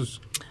sunrises?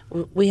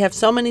 We have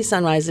so many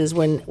sunrises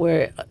when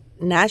we're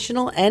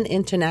national and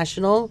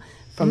international,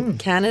 from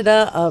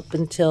Canada up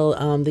until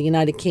the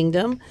United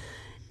Kingdom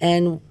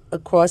and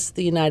across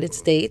the United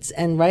States.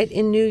 And right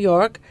in New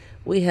York,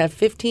 we have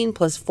 15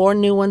 plus 4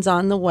 new ones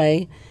on the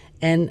way.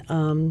 And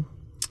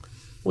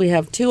we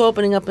have 2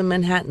 opening up in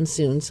Manhattan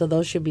soon, so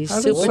those should be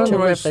super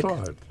terrific.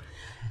 Start?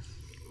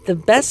 The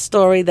best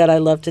story that I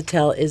love to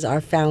tell is our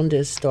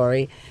founder's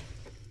story.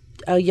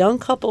 a young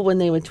couple, when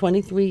they were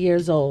 23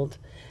 years old,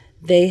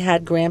 they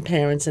had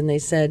grandparents, and they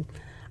said,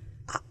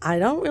 I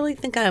don't really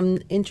think I'm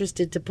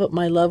interested to put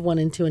my loved one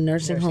into a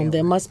nursing home.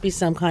 There must be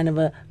some kind of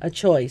a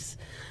choice.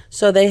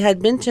 So they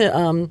had been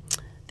to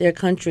their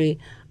country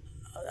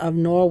of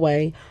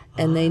Norway,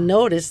 and they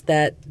noticed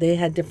that they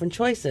had different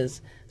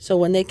choices. So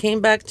when they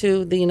came back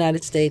to the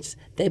United States,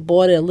 they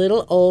bought a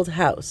little old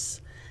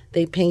house.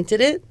 They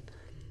painted it,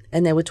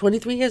 and they were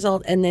 23 years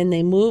old, and then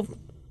they moved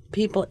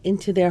people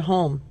into their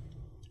home.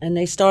 And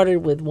they started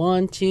with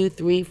 1, 2,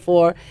 3,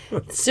 4.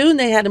 Soon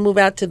they had to move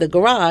out to the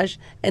garage,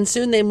 and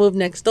soon they moved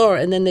next door,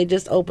 and then they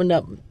just opened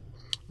up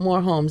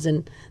more homes.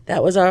 And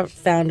that was our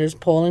founders,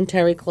 Paul and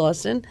Terry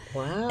Clausen.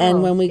 Wow.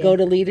 And when we go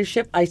to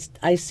leadership,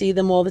 I see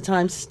them all the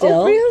time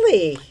still. Oh,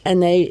 really?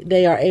 And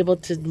they are able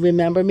to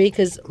remember me,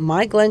 because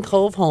my Glen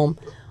Cove home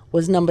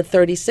was number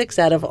 36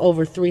 out of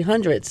over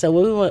 300. So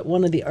we were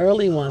one of the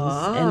early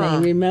ones, and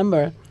they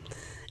remember.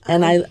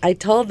 And I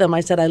told them,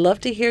 I said, I love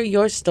to hear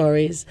your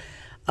stories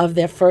of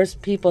their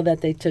first people that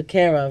they took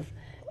care of.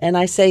 And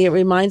I say it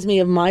reminds me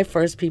of my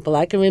first people.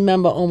 I can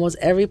remember almost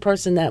every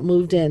person that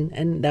moved in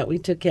and that we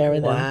took care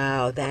of them.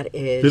 Wow, that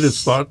is... Did it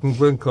start in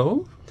Glen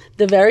Cove?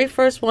 The very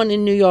first one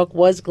in New York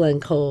was Glen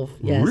Cove,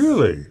 yes.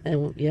 Really?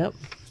 And, yep.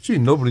 Gee,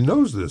 nobody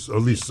knows this.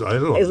 At least I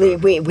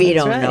don't. We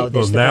don't right. know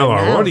this. Well, now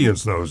about our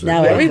audience knows it.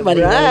 Now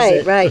everybody knows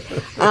it. Right.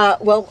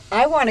 Well,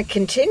 I want to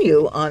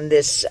continue on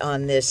this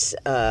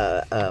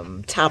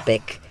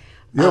topic.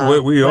 Yeah,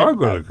 we are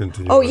going to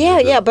continue. Oh, on yeah,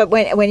 with yeah. it. But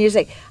when you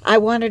say, I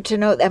wanted to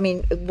know, I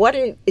mean,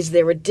 is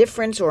there a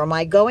difference, or am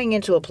I going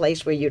into a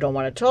place where you don't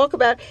want to talk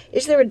about?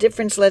 Is there a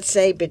difference, let's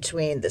say,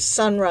 between the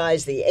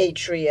Sunrise, the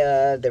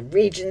Atria, the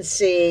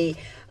Regency,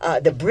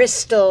 the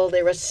Bristol?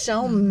 There are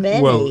so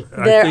many. Well,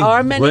 There I think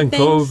are many Glen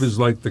things. Cove is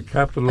like the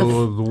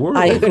capital of the world.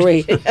 I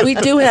agree. We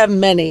do have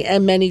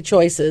many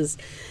choices.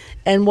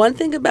 And one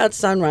thing about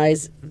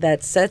Sunrise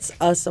that sets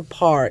us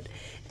apart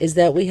is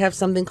that we have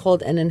something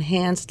called an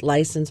enhanced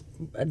license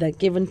that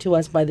given to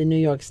us by the New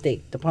York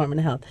State Department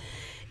of Health.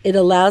 It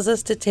allows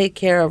us to take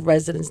care of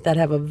residents that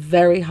have a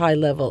very high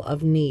level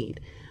of need.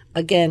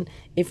 Again,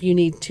 if you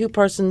need 2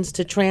 persons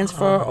to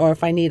transfer, or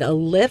if I need a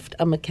lift,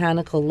 a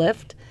mechanical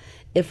lift,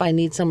 if I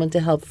need someone to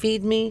help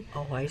feed me,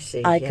 Oh, I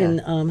see. I can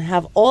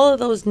have all of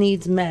those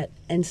needs met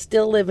and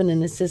still live in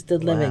an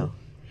assisted living. Wow.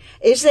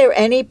 Is there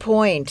any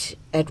point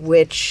at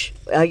which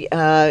I'm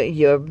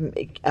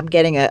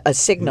getting a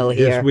signal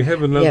here? Yes, we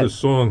have another Yeah.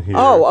 song here.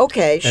 Oh,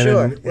 okay, And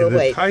sure. We'll the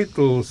wait.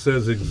 title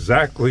says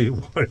exactly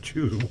what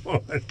you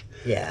want.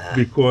 Yeah.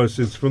 Because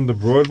it's from the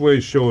Broadway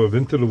show of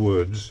Into the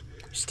Woods.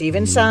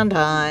 Stephen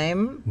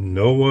Sondheim.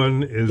 No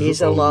one is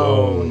He's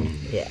alone.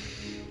 Yeah.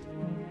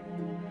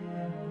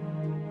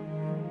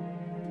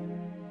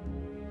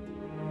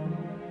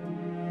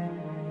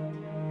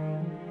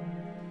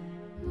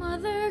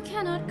 Mother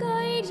cannot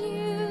guide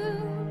you.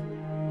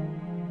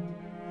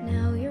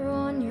 Now you're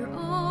on your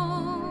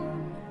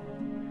own.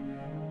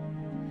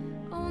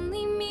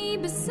 Only me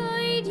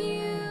beside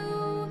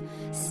you.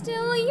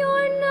 Still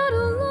you're not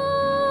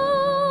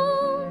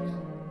alone.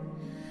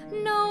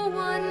 No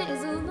one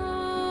is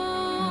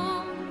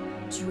alone.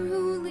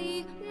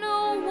 Truly,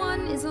 no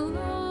one is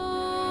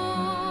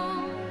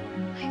alone.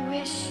 I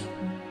wish.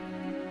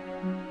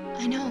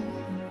 I know.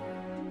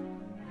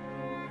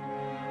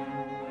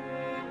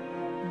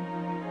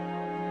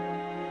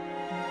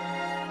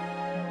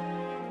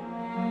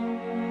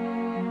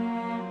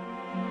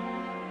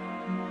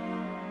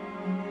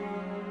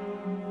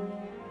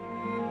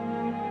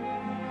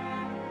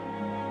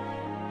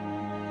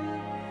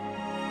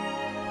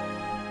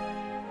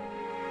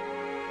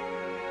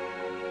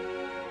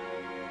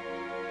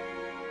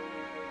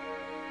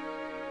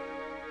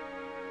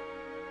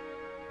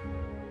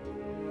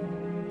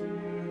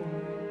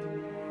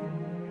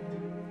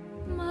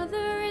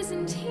 Mother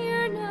isn't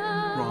here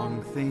now.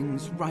 Wrong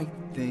things, right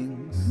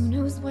things. Who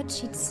knows what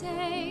she'd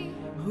say?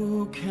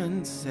 Who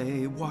can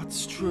say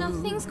what's true?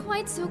 Nothing's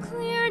quite so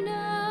clear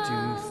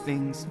now. Do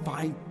things,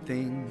 fight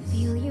things.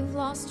 Feel you've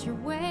lost your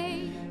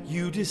way.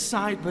 You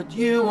decide, but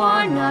you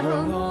are not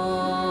alone.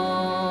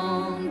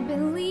 alone.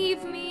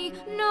 Believe me,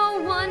 no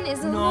one is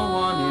alone. No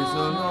one is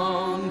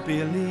alone,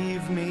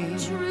 believe me.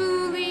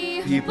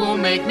 Truly, People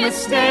make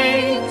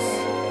mistakes.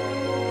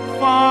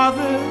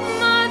 Fathers,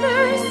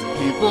 mothers,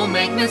 people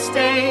make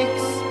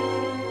mistakes.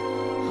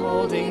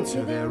 Holding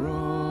to their own.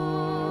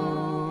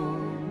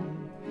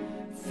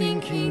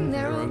 Thinking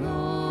they're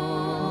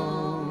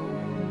alone.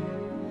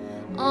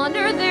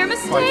 honor their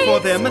mistakes. Fight for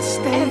their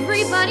mistakes.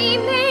 Everybody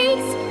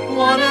makes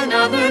One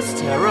another's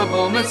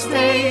terrible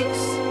mistakes.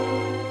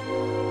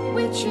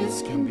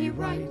 Witches can be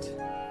right,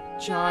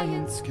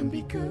 giants can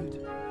be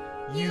good.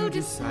 You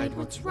decide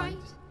what's right,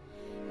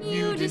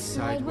 you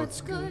decide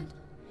what's good.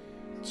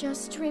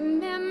 Just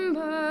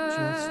remember.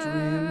 Just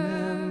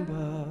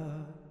remember,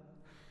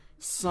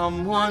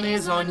 someone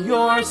is on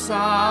your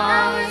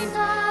side,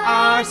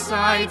 our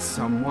side,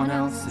 someone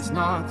else is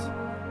not.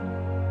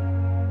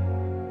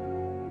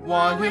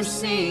 While we're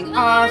seeing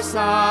our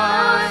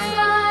side,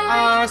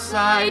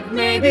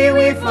 maybe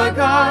we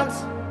forgot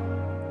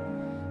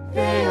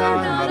They are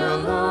not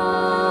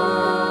alone.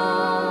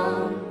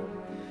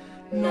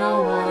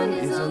 No one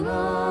is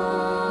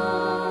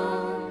alone.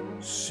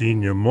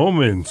 Senior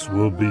Moments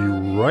will be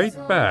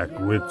right back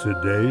with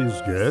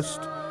today's guest,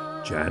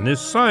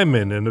 Janice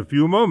Simon, in a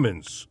few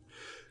moments.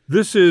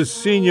 This is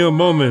Senior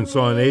Moments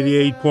on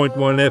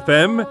 88.1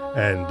 FM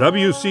and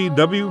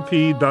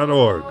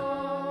WCWP.org.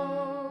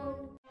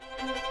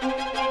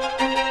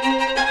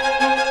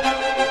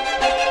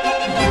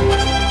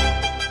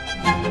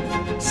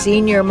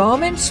 Senior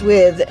Moments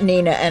with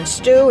Nina and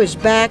Stu is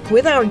back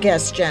with our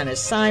guest, Janice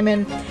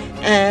Simon.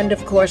 And,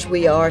 of course,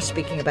 we are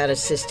speaking about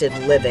assisted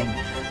living.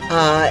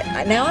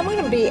 Now I'm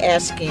going to be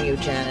asking you,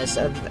 Janice,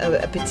 a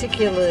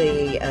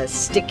particularly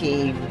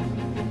sticky,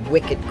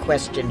 wicked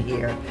question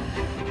here.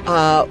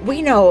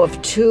 We know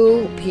of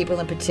two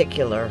people in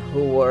particular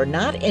who were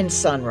not in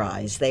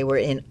Sunrise. They were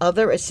in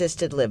other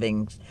assisted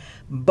livings,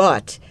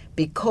 but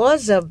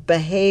because of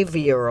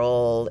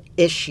behavioral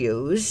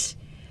issues,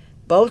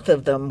 both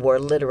of them were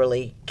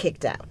literally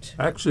kicked out.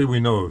 Actually, we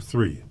know of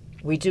three.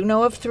 We do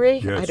know of three?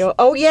 Yes.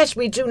 Yes,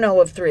 we do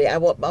know of three.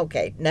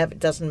 Okay, it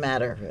doesn't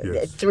matter.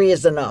 Yes. Three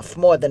is enough,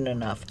 more than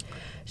enough.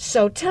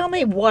 So tell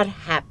me what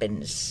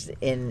happens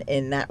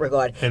in that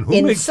regard. And who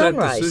in makes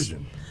Sunrise,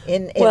 that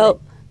decision? Well,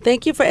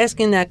 thank you for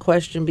asking that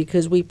question,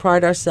 because we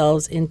pride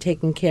ourselves in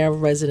taking care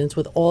of residents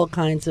with all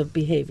kinds of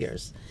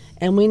behaviors.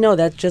 And we know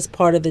that's just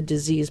part of the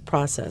disease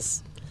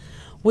process.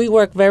 We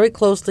work very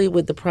closely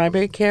with the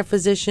primary care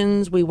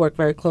physicians. We work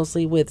very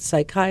closely with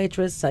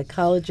psychiatrists,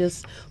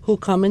 psychologists who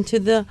come into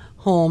the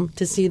home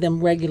to see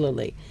them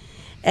regularly.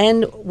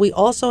 And we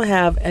also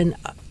have a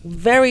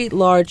very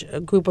large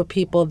group of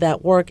people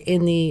that work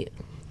in the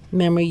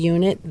memory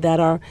unit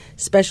that are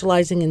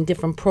specializing in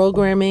different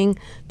programming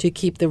to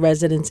keep the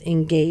residents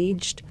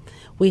engaged.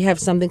 We have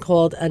something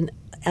called an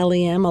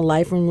LEM, a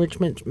life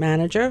enrichment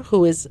manager,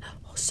 whose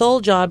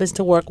sole job is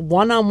to work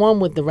one-on-one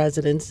with the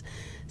residents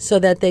so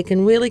that they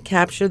can really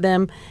capture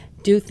them,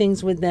 do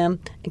things with them,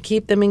 and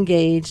keep them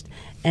engaged,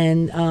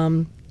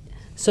 and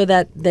so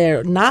that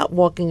they're not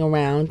walking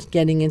around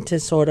getting into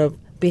sort of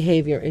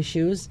behavior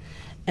issues,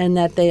 and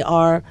that they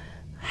are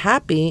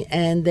happy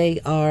and they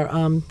are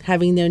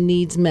having their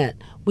needs met.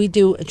 We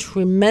do a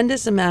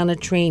tremendous amount of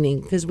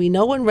training because we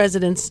know when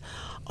residents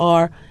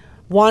are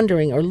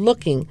wandering or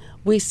looking,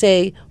 we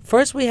say,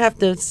 first we have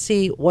to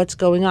see what's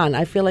going on.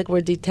 I feel like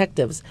we're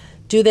detectives.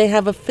 Do they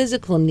have a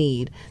physical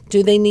need?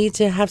 Do they need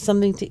to have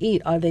something to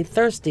eat? Are they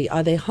thirsty?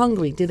 Are they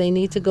hungry? Do they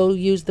need to go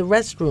use the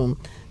restroom?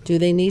 Do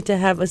they need to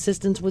have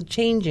assistance with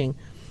changing?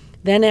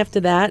 Then after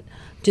that,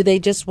 do they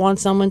just want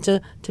someone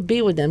to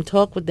be with them,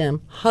 talk with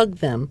them, hug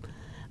them?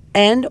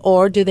 And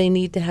or do they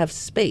need to have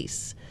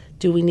space?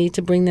 Do we need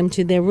to bring them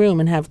to their room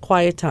and have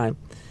quiet time?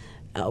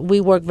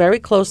 We work very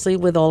closely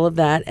with all of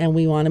that, and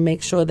we want to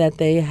make sure that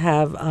they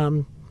have,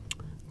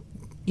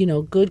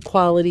 good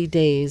quality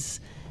days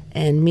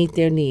and meet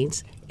their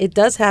needs. It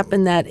does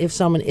happen that if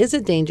someone is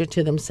a danger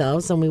to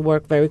themselves, and we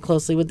work very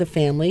closely with the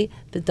family,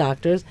 the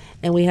doctors,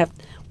 and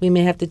we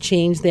may have to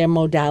change their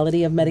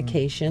modality of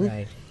medication,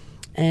 right.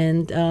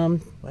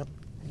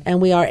 And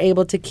we are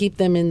able to keep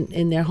them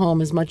in their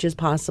home as much as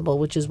possible,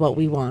 which is what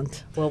we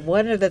want. Well,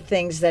 one of the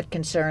things that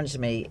concerns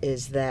me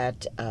is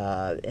that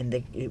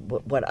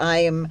what I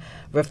am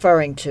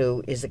referring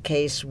to is a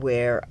case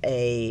where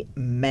a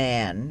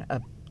man,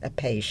 a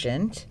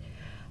patient,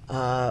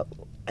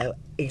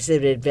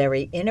 exhibited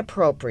very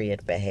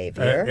inappropriate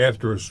behavior.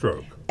 After a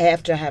stroke.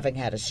 After having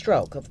had a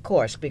stroke, of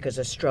course, because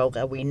a stroke,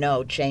 we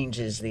know,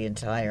 changes the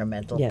entire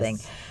mental thing.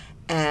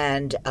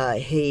 And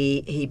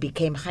he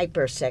became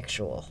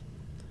hypersexual.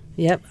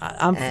 Yep,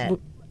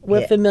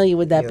 we're familiar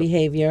with that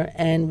behavior,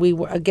 and we,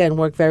 again,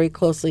 work very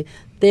closely.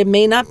 There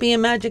may not be a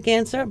magic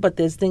answer, but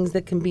there's things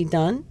that can be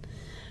done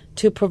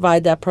to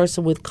provide that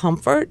person with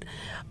comfort.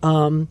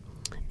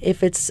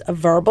 If it's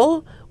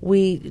verbal,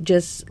 we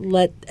just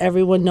let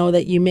everyone know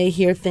that you may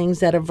hear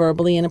things that are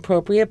verbally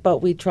inappropriate, but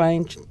we try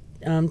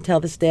and tell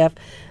the staff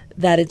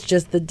that it's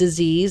just the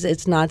disease.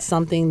 It's not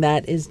something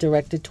that is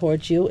directed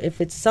towards you. If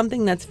it's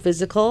something that's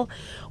physical,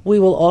 we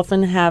will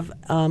often have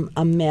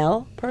a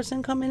male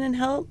person come in and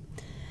help,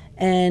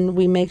 and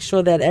we make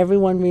sure that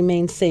everyone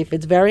remains safe.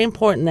 It's very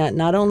important that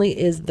not only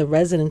is the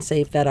resident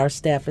safe, that our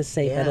staff is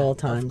safe at all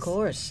times. Of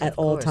course. At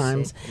all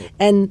times.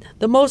 And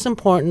the most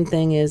important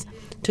thing is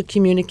to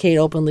communicate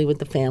openly with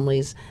the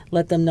families,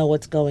 let them know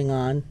what's going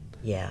on.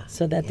 Yeah.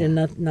 So that they're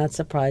not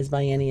surprised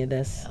by any of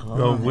this.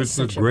 With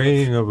the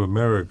graying of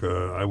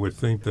America, I would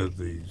think that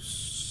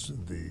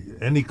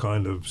any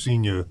kind of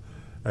senior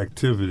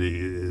activity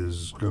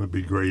is going to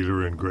be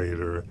greater and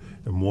greater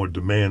and more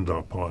demand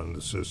upon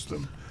the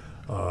system.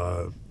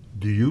 Are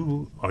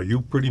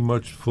you pretty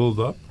much filled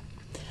up?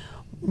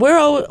 We're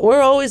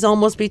always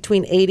almost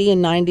between 80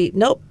 and 90.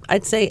 Nope,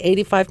 I'd say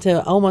 85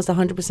 to almost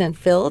 100%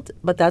 filled.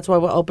 But that's why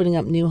we're opening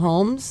up new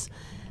homes.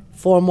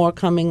 4 more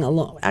coming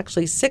along,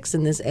 actually 6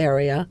 in this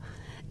area.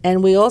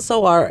 And we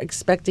also are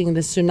expecting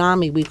the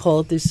tsunami. We call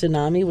it the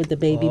tsunami with the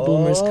baby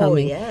boomers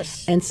coming.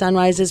 Yes. And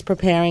Sunrise is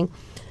preparing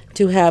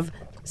to have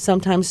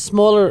sometimes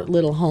smaller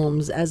little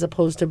homes as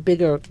opposed to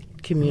bigger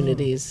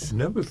communities.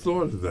 Never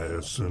thought of that. A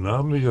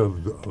tsunami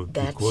of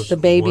That's because- the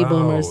baby wow,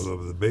 boomers.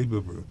 Of the baby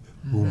boom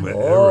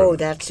Oh,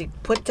 era.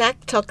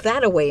 tuck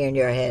that away in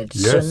your head.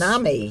 Yes.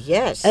 Tsunami,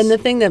 yes. And the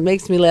thing that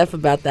makes me laugh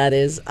about that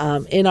is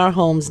in our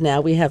homes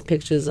now we have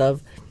pictures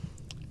of,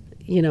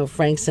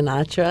 Frank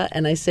Sinatra.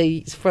 And I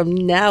say from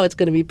now it's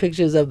going to be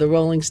pictures of the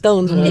Rolling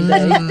Stones one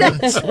day.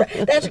 That's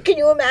right. Can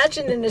you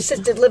imagine in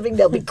assisted living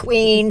there'll be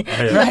Queen?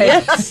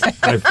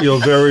 I feel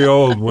very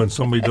old when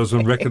somebody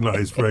doesn't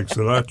recognize Frank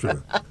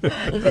Sinatra.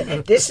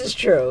 This is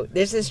true.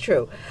 This is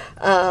true.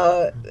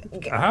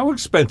 How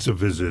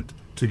expensive is it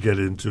to get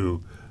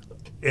into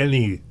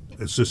any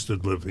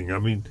assisted living? I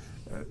mean,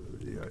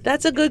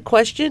 That's a good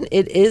question.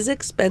 It is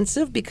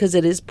expensive because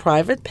it is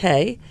private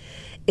pay.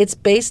 It's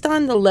based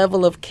on the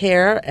level of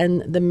care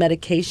and the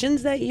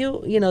medications that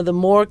the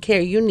more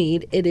care you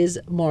need, it is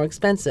more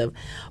expensive.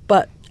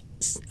 But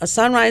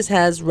Sunrise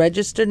has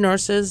registered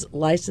nurses,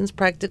 licensed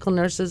practical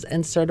nurses,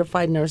 and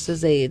certified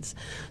nurses' aides.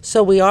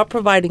 So we are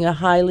providing a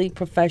highly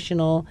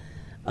professional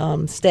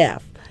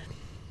staff.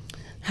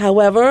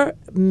 However,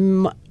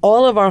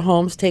 all of our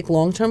homes take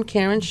long-term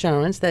care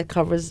insurance that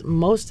covers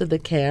most of the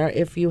care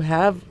if you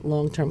have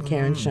long-term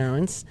care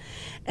insurance.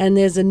 And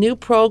there's a new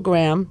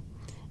program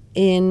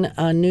in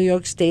New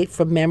York State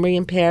for the memory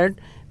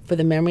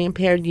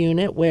impaired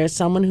unit where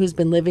someone who's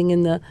been living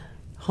in the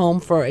home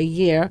for a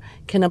year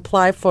can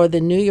apply for the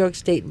New York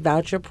State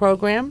voucher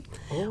program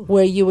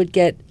where you would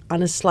get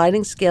on a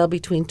sliding scale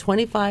between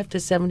 25 to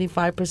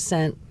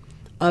 75%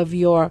 of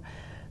your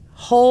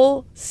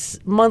whole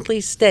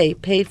monthly stay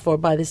paid for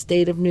by the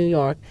state of New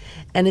York.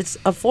 And it's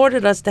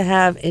afforded us to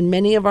have in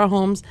many of our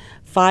homes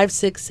 5,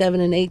 6,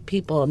 7, and 8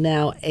 people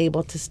now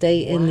able to stay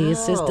in the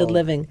assisted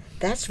living.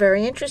 That's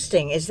very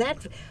interesting. Is that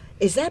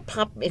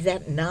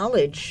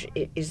knowledge?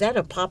 Is that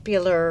a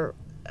popular?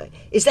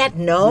 Is that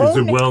known? is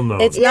it well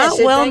known? It's Yes,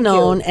 not well thank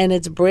known, you. and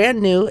it's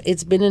brand new.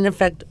 It's been in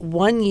effect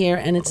 1 year,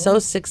 and it's so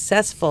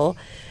successful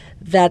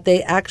that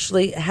they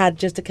actually had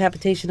just a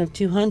capitation of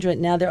 200.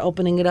 Now they're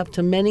opening it up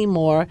to many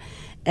more.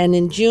 And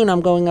in June,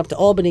 I'm going up to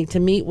Albany to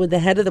meet with the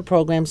head of the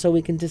program so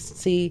we can just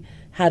see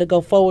how to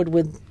go forward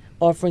with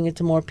offering it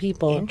to more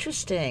people.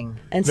 Interesting.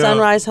 And Now-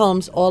 Sunrise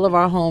Homes, all of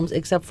our homes,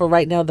 except for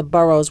right now the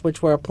boroughs,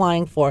 which we're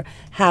applying for,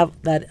 have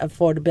that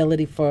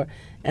affordability for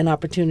an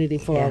opportunity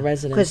for our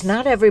residents. Because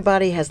not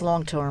everybody has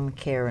long-term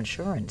care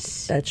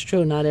insurance. That's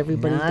true. Not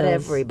everybody Not does.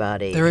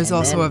 everybody. There is And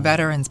also then- a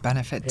veterans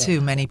benefit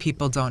too. Many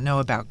people don't know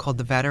about called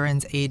the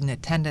Veterans Aid and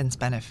Attendance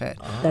Benefit.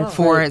 That's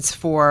For right. it's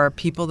for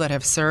people that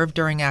have served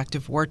during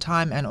active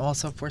wartime and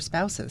also for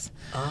spouses.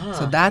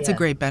 So that's a yeah.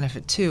 great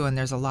benefit too. And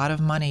there's a lot of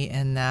money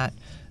in that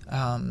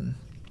in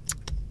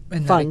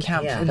Fund. that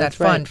account Yeah. in that That's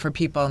right. fund for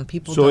people, and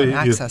people So don't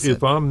access if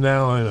it. I'm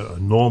now a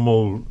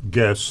normal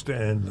guest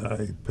and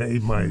I pay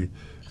my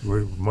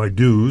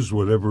dues,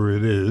 whatever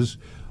it is,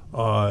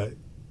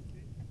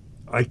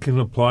 I can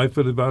apply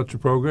for the voucher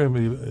program,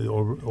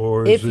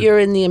 or If is it, you're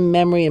in the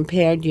memory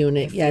impaired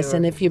unit, yes, you're-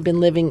 and if you've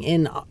been living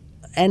in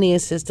any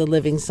assisted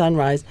living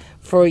Sunrise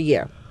for a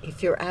year,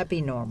 If you're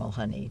abnormal,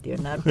 honey, you're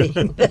not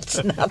being.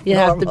 That's not you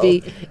have to normal.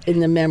 be in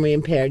the memory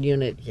impaired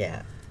unit.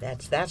 Yeah,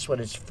 that's what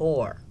it's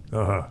for.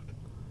 uh-huh.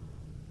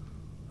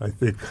 I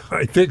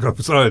think I'm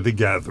starting to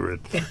gather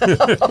it.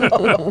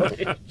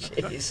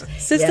 Jeez.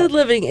 Assisted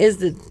living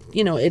is it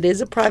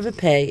is a private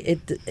pay.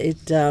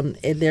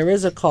 There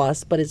is a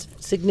cost, but it's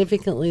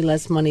significantly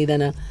less money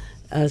than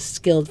a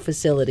skilled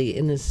facility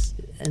in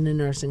a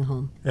nursing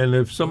home. And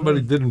if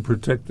somebody didn't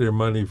protect their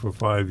money for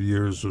 5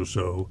 years or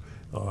so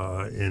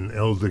in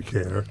elder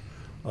care,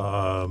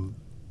 how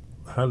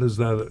does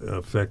that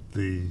affect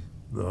the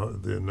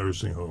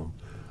nursing home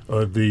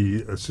or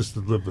the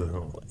assisted living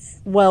home?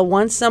 Well,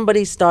 once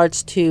somebody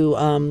starts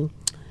to,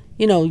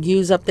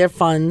 use up their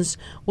funds,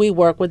 we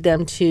work with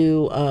them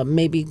to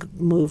maybe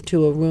move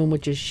to a room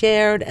which is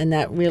shared, and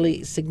that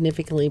really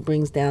significantly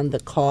brings down the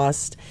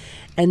cost.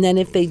 And then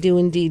if they do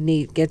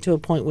indeed get to a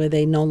point where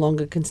they no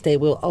longer can stay,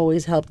 we'll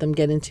always help them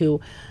get into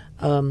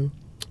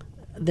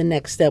the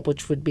next step,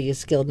 which would be a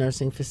skilled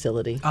nursing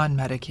facility on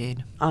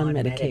Medicaid. on On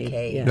Medicaid.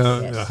 Medicaid. Yes.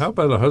 Now, how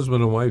about a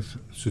husband and wife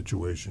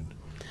situation?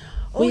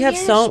 We have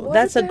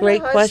that's a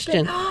great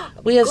question.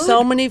 We have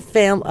so many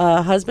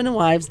husband and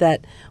wives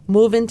that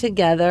move in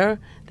together.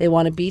 They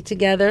want to be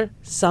together.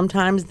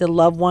 Sometimes the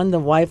loved one, the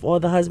wife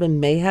or the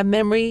husband, may have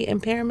memory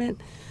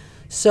impairment.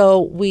 So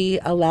we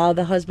allow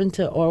the husband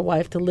or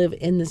wife to live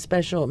in the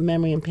special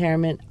memory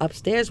impairment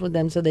upstairs with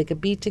them so they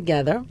could be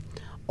together.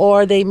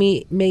 Or they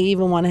may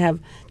even want to have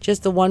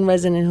just the one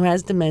resident who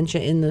has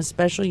dementia in the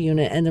special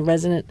unit, and the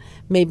resident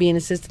may be in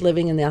assisted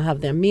living, and they'll have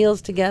their meals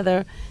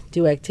together,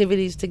 do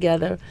activities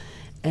together,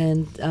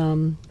 and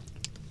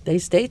they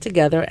stay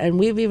together. And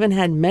we've even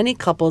had many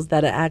couples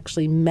that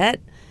actually met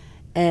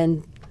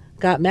and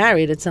got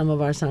married at some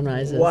of our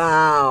sunrises.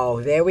 Wow,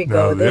 there we Now,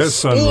 go. There's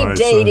speed sunrise,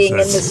 dating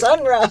in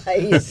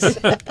sunset. the sunrise.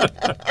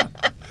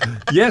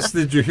 Yes,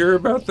 did you hear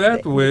about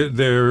that? Where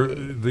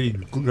the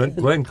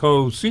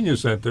Glencoe Senior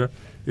Center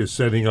is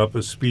setting up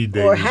a speed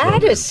dating Or had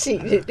program. a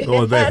seat.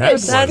 Or they had a one.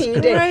 That's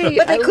seat, great.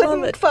 but they I love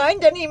couldn't it.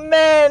 find any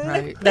men.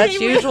 Right. That's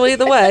usually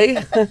the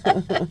way.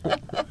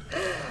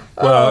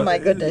 Oh my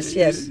goodness,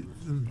 yes.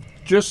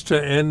 Just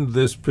to end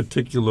this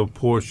particular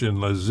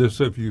portion, as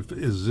if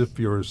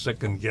you're a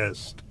second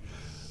guest,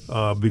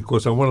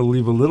 because I want to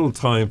leave a little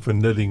time for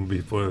knitting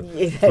before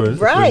for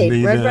Right,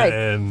 Nina right.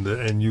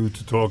 and you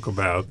to talk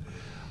about.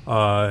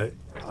 I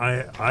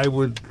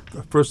would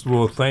first of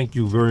all thank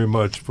you very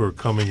much for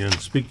coming and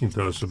speaking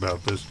to us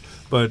about this.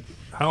 But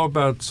how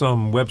about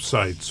some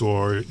websites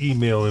or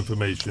email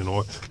information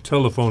or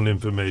telephone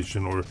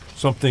information or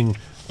something?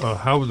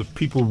 How do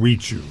people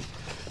reach you?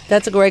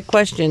 That's a great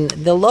question.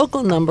 The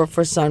local number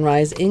for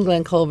Sunrise in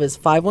Glen Cove is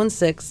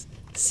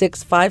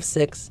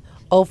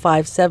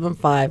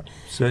 516-656-0575.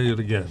 Say it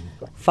again.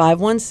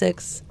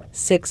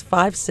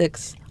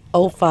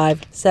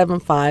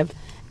 516-656-0575.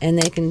 And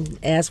they can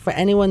ask for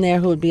anyone there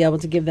who would be able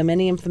to give them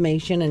any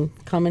information and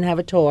come and have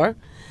a tour.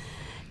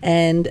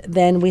 And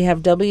then we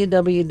have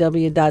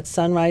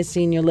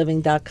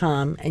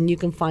www.sunriseseniorliving.com, and you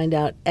can find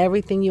out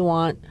everything you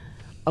want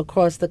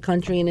across the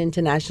country and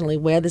internationally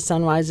where the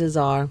sunrises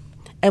are.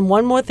 And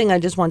one more thing I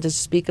just want to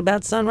speak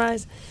about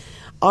Sunrise.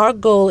 Our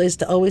goal is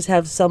to always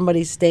have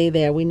somebody stay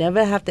there. We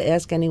never have to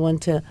ask anyone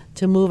to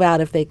move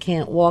out if they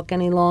can't walk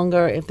any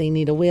longer, if they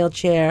need a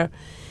wheelchair,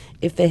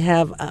 if they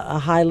have a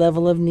high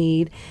level of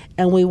need.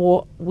 And we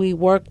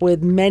work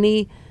with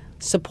many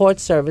support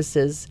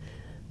services,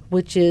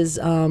 which is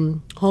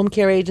home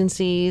care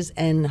agencies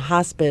and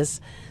hospice,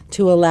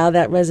 to allow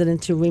that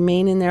resident to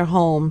remain in their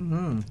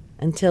home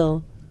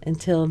until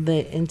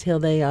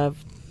they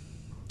have.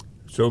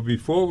 So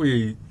before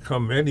we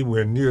come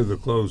anywhere near the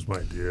close,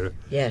 my dear,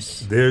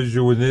 Yes. there's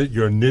your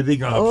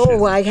knitting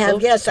option. Oh, I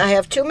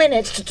have 2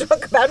 minutes to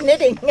talk about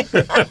knitting.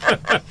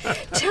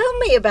 Tell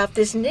me about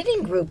this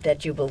knitting group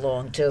that you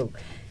belong to.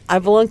 I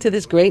belong to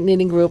this great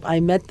knitting group. I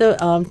met the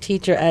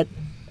teacher at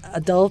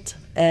Adult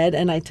Ed,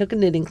 and I took a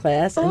knitting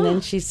class, and then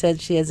she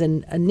said she has a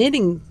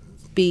knitting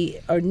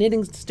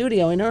knitting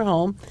studio in her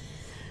home.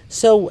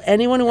 So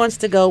anyone who wants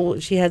to go,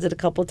 she has it a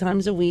couple of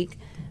times a week.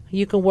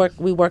 You can work.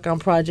 We work on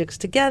projects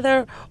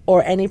together,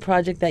 or any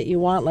project that you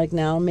want. Like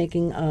now, I'm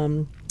making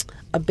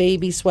a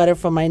baby sweater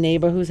for my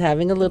neighbor who's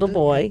having a little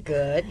boy.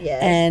 Good,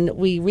 yes. And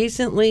we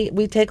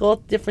take all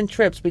different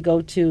trips. We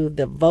go to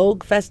the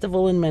Vogue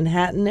Festival in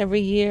Manhattan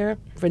every year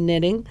for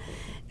knitting.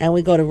 And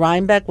we go to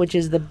Rhinebeck, which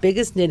is the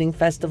biggest knitting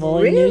festival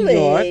in New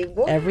Really? York,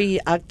 Wow. every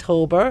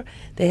October.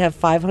 They have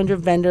 500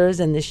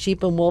 vendors, and the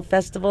Sheep and Wool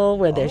Festival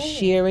where they're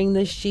shearing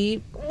the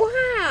sheep.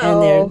 Wow.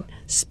 And they're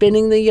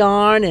spinning the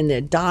yarn, and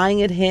they're dyeing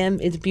it hem.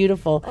 It's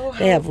beautiful. Oh,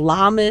 they have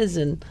llamas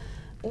and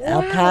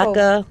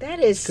alpaca. That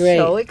is Great.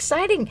 so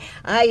exciting.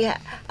 I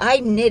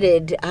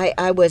knitted.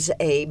 I was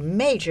a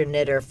major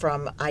knitter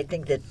from, I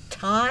think, the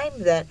time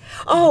that...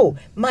 Oh,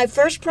 my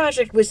first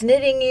project was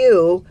knitting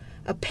you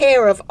a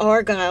pair of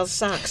Argyle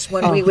socks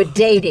when we were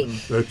dating.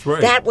 That's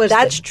right.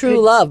 That's true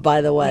love, by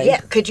the way.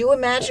 Yeah, could you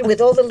imagine with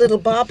all the little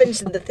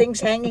bobbins and the things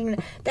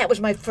hanging? That was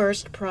my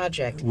first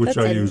project. Which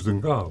I used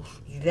in golf.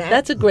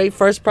 That's a great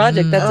first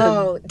project.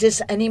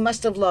 And he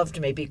must have loved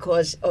me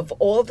because of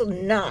all the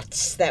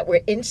knots that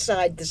were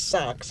inside the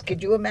socks.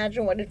 Could you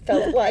imagine what it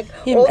felt like?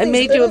 It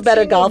made you a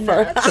better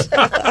golfer.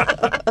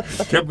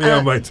 Kept me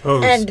on my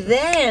toes. And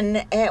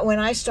then when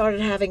I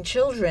started having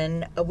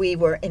children, we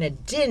were in a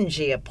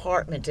dingy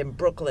apartment in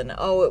Brooklyn.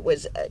 Oh, it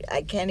was,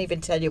 I can't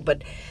even tell you,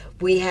 but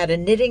we had a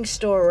knitting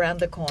store around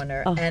the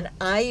corner, and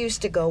I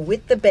used to go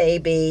with the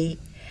baby.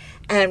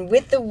 And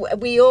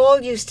we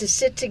all used to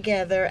sit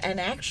together, and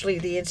actually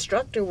the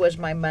instructor was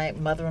my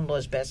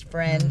mother-in-law's best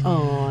friend.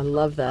 Oh, I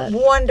love that.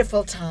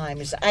 Wonderful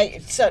times.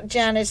 So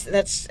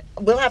Janice,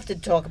 we'll have to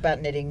talk about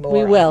knitting more.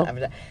 We will.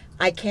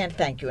 I can't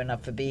thank you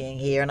enough for being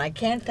here, and I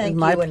can't thank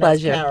My you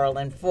pleasure. enough,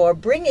 Carolyn, for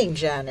bringing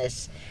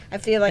Janice. I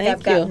feel like Thank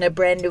I've gotten you. a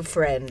brand new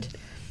friend.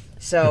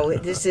 So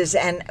this is,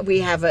 and we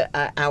have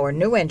our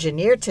new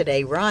engineer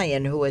today,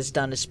 Ryan, who has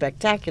done a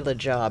spectacular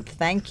job.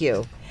 Thank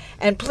you.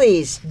 And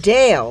please,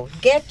 Dale,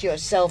 get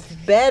yourself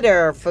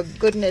better. For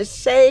goodness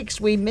sakes,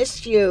 we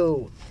miss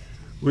you.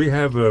 We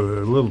have a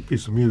little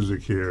piece of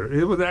music here.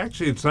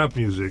 It's not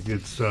music.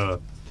 It's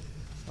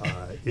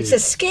It's a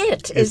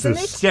skit, isn't it?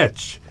 It's a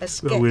sketch A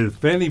sketch. with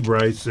Fanny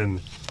Bryce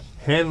and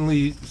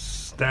Hanley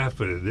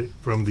Stafford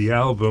from the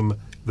album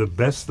The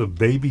Best of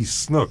Baby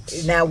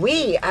Snooks. Now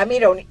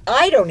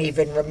I don't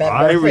even remember.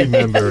 I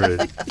remember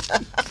it.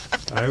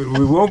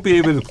 We won't be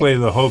able to play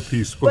the whole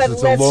piece because But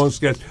it's a long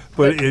sketch,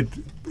 but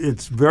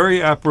it's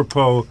very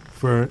apropos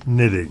for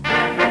knitting.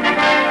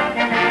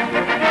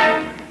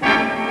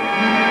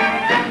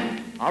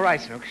 All right,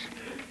 Snooks.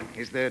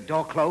 Is the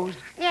door closed?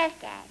 Yes,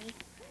 Daddy.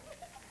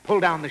 Pull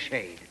down the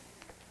shade.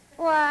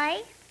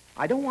 Why?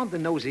 I don't want the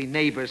nosy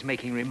neighbors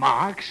making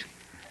remarks.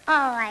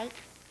 All right.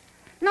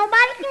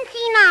 Nobody can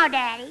see now,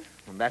 Daddy.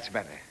 Well, that's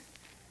better.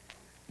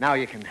 Now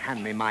you can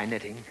hand me my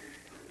knitting.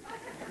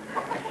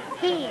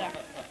 Here.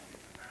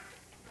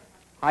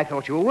 I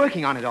thought you were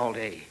working on it all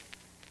day.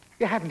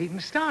 You haven't even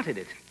started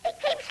it. It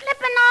keeps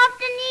slipping off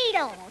the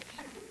needles.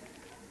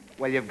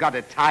 Well, you've got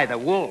to tie the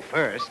wool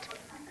first.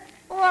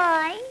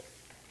 Why?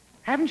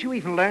 Haven't you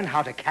even learned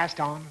how to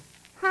cast on?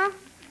 Huh?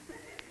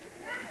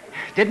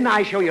 Didn't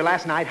I show you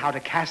last night how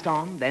to cast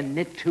on, then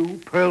knit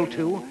 2, purl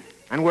 2,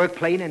 and work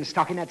plain and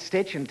stockinette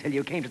stitch until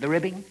you came to the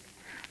ribbing?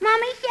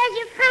 Mommy says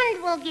your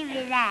friends will give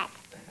you that.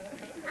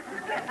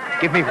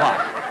 Give me what?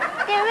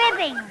 The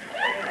ribbing.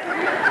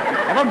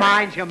 Never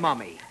mind your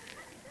mummy.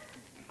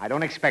 I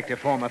don't expect a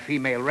former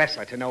female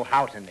wrestler to know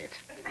how to knit.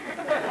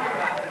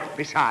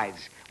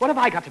 Besides, what have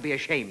I got to be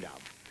ashamed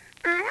of?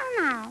 I don't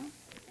know.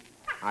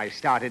 I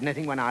started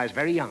knitting when I was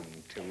very young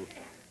to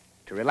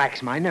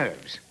relax my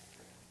nerves.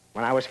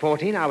 When I was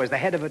 14, I was the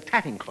head of a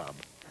tatting club.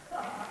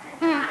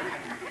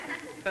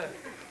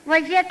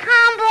 Was you a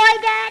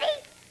tomboy,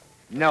 Daddy?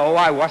 No,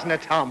 I wasn't a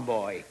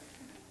tomboy.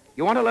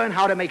 You want to learn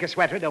how to make a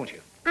sweater, don't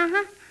you?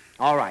 Uh-huh.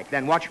 All right,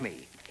 then watch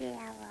me. Yeah, well,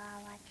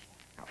 I'll watch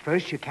Now,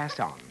 first you cast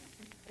on.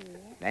 you.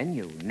 Then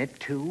you knit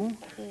 2,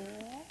 Yeah,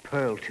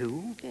 purl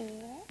 2 yeah.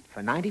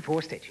 for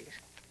 94 stitches.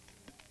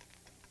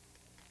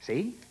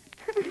 See?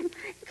 Gee, you do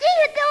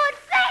it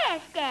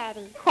fast,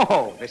 Daddy.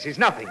 Oh, this is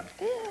nothing.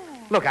 Yeah.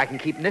 Look, I can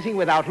keep knitting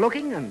without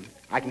looking, and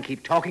I can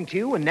keep talking to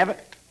you and never...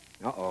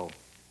 Uh-oh.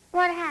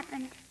 What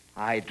happened?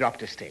 I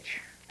dropped a stitch.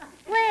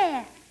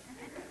 Where?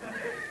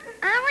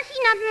 I don't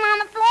see nothing on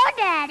the floor,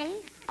 Daddy.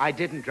 I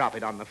didn't drop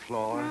it on the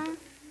floor. Huh?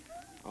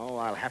 Oh,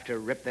 I'll have to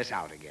rip this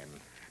out again.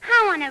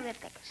 I want to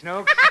rip it.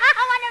 Snooks?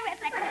 I want to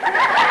rip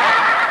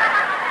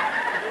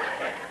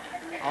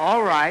it.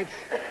 All right.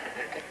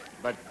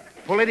 But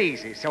pull it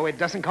easy so it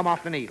doesn't come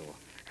off the needle.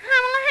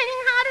 I'm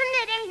learning how to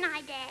knit, ain't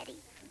I, Daddy?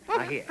 Now,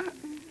 here.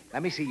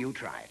 Let me see you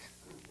try it.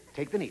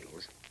 Take the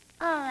needles.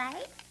 All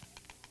right.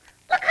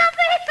 Look how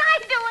fast I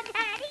do it,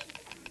 Daddy.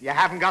 You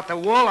haven't got the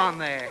wool on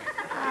there.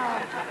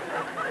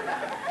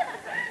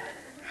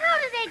 How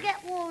do they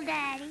get wool,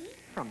 Daddy?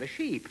 From the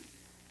sheep.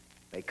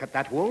 They cut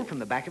that wool from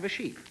the back of a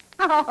sheep.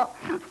 Oh,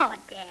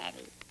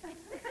 Daddy.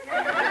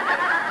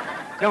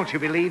 Don't you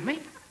believe me?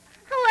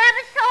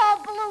 Whoever saw a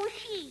blue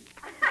sheep?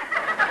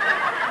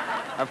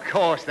 Of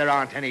course there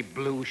aren't any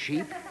blue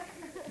sheep.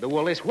 The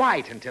wool is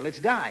white until it's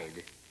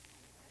dyed.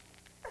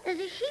 Does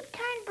a sheep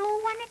turn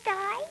blue when it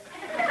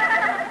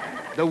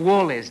dies? The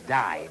wool is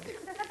dyed.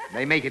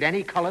 They make it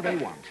any color they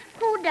want.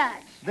 Who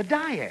does? The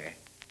dyer.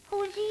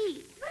 Who's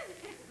he?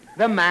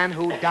 The man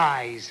who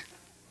dyes.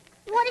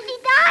 What does he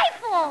die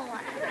for?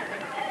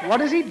 What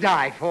does he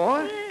die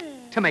for?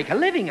 To make a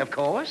living, of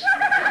course.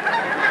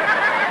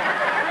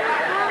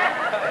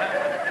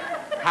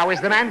 How is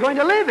the man going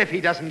to live if he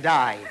doesn't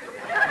die?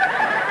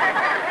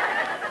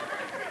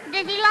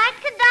 Does he like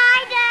to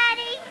die,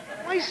 Daddy?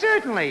 Why,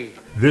 certainly.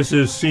 This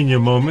is Senior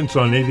Moments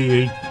on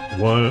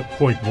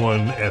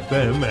 88.1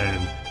 FM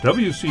and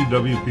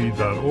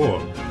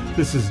WCWP.org.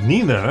 This is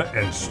Nina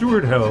and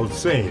Stuart Held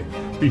saying,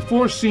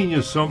 before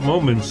Senior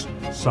Moments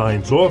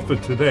signs off for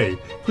today,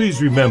 please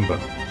remember,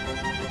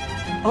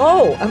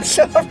 Oh, I'm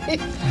sorry.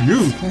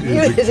 youth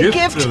Youth is a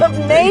gift of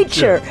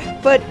nature,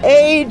 but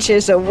age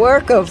is a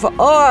work of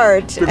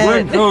art. The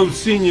Glencoe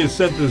Senior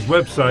Center's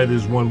website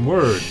is one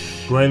word,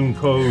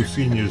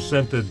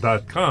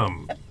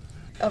 GlencoeSeniorCenter.com.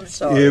 I'm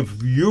sorry.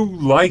 If you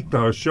liked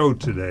our show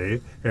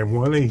today and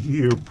want to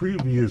hear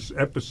previous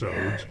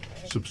episodes,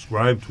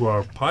 subscribe to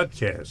our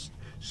podcast,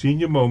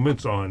 Senior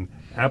Moments, on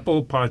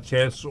Apple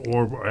Podcasts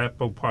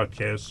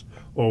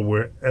or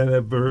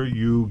wherever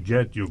you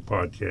get your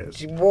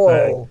podcasts.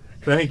 Whoa.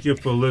 Thank you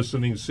for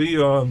listening. See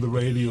you on the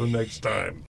radio next time.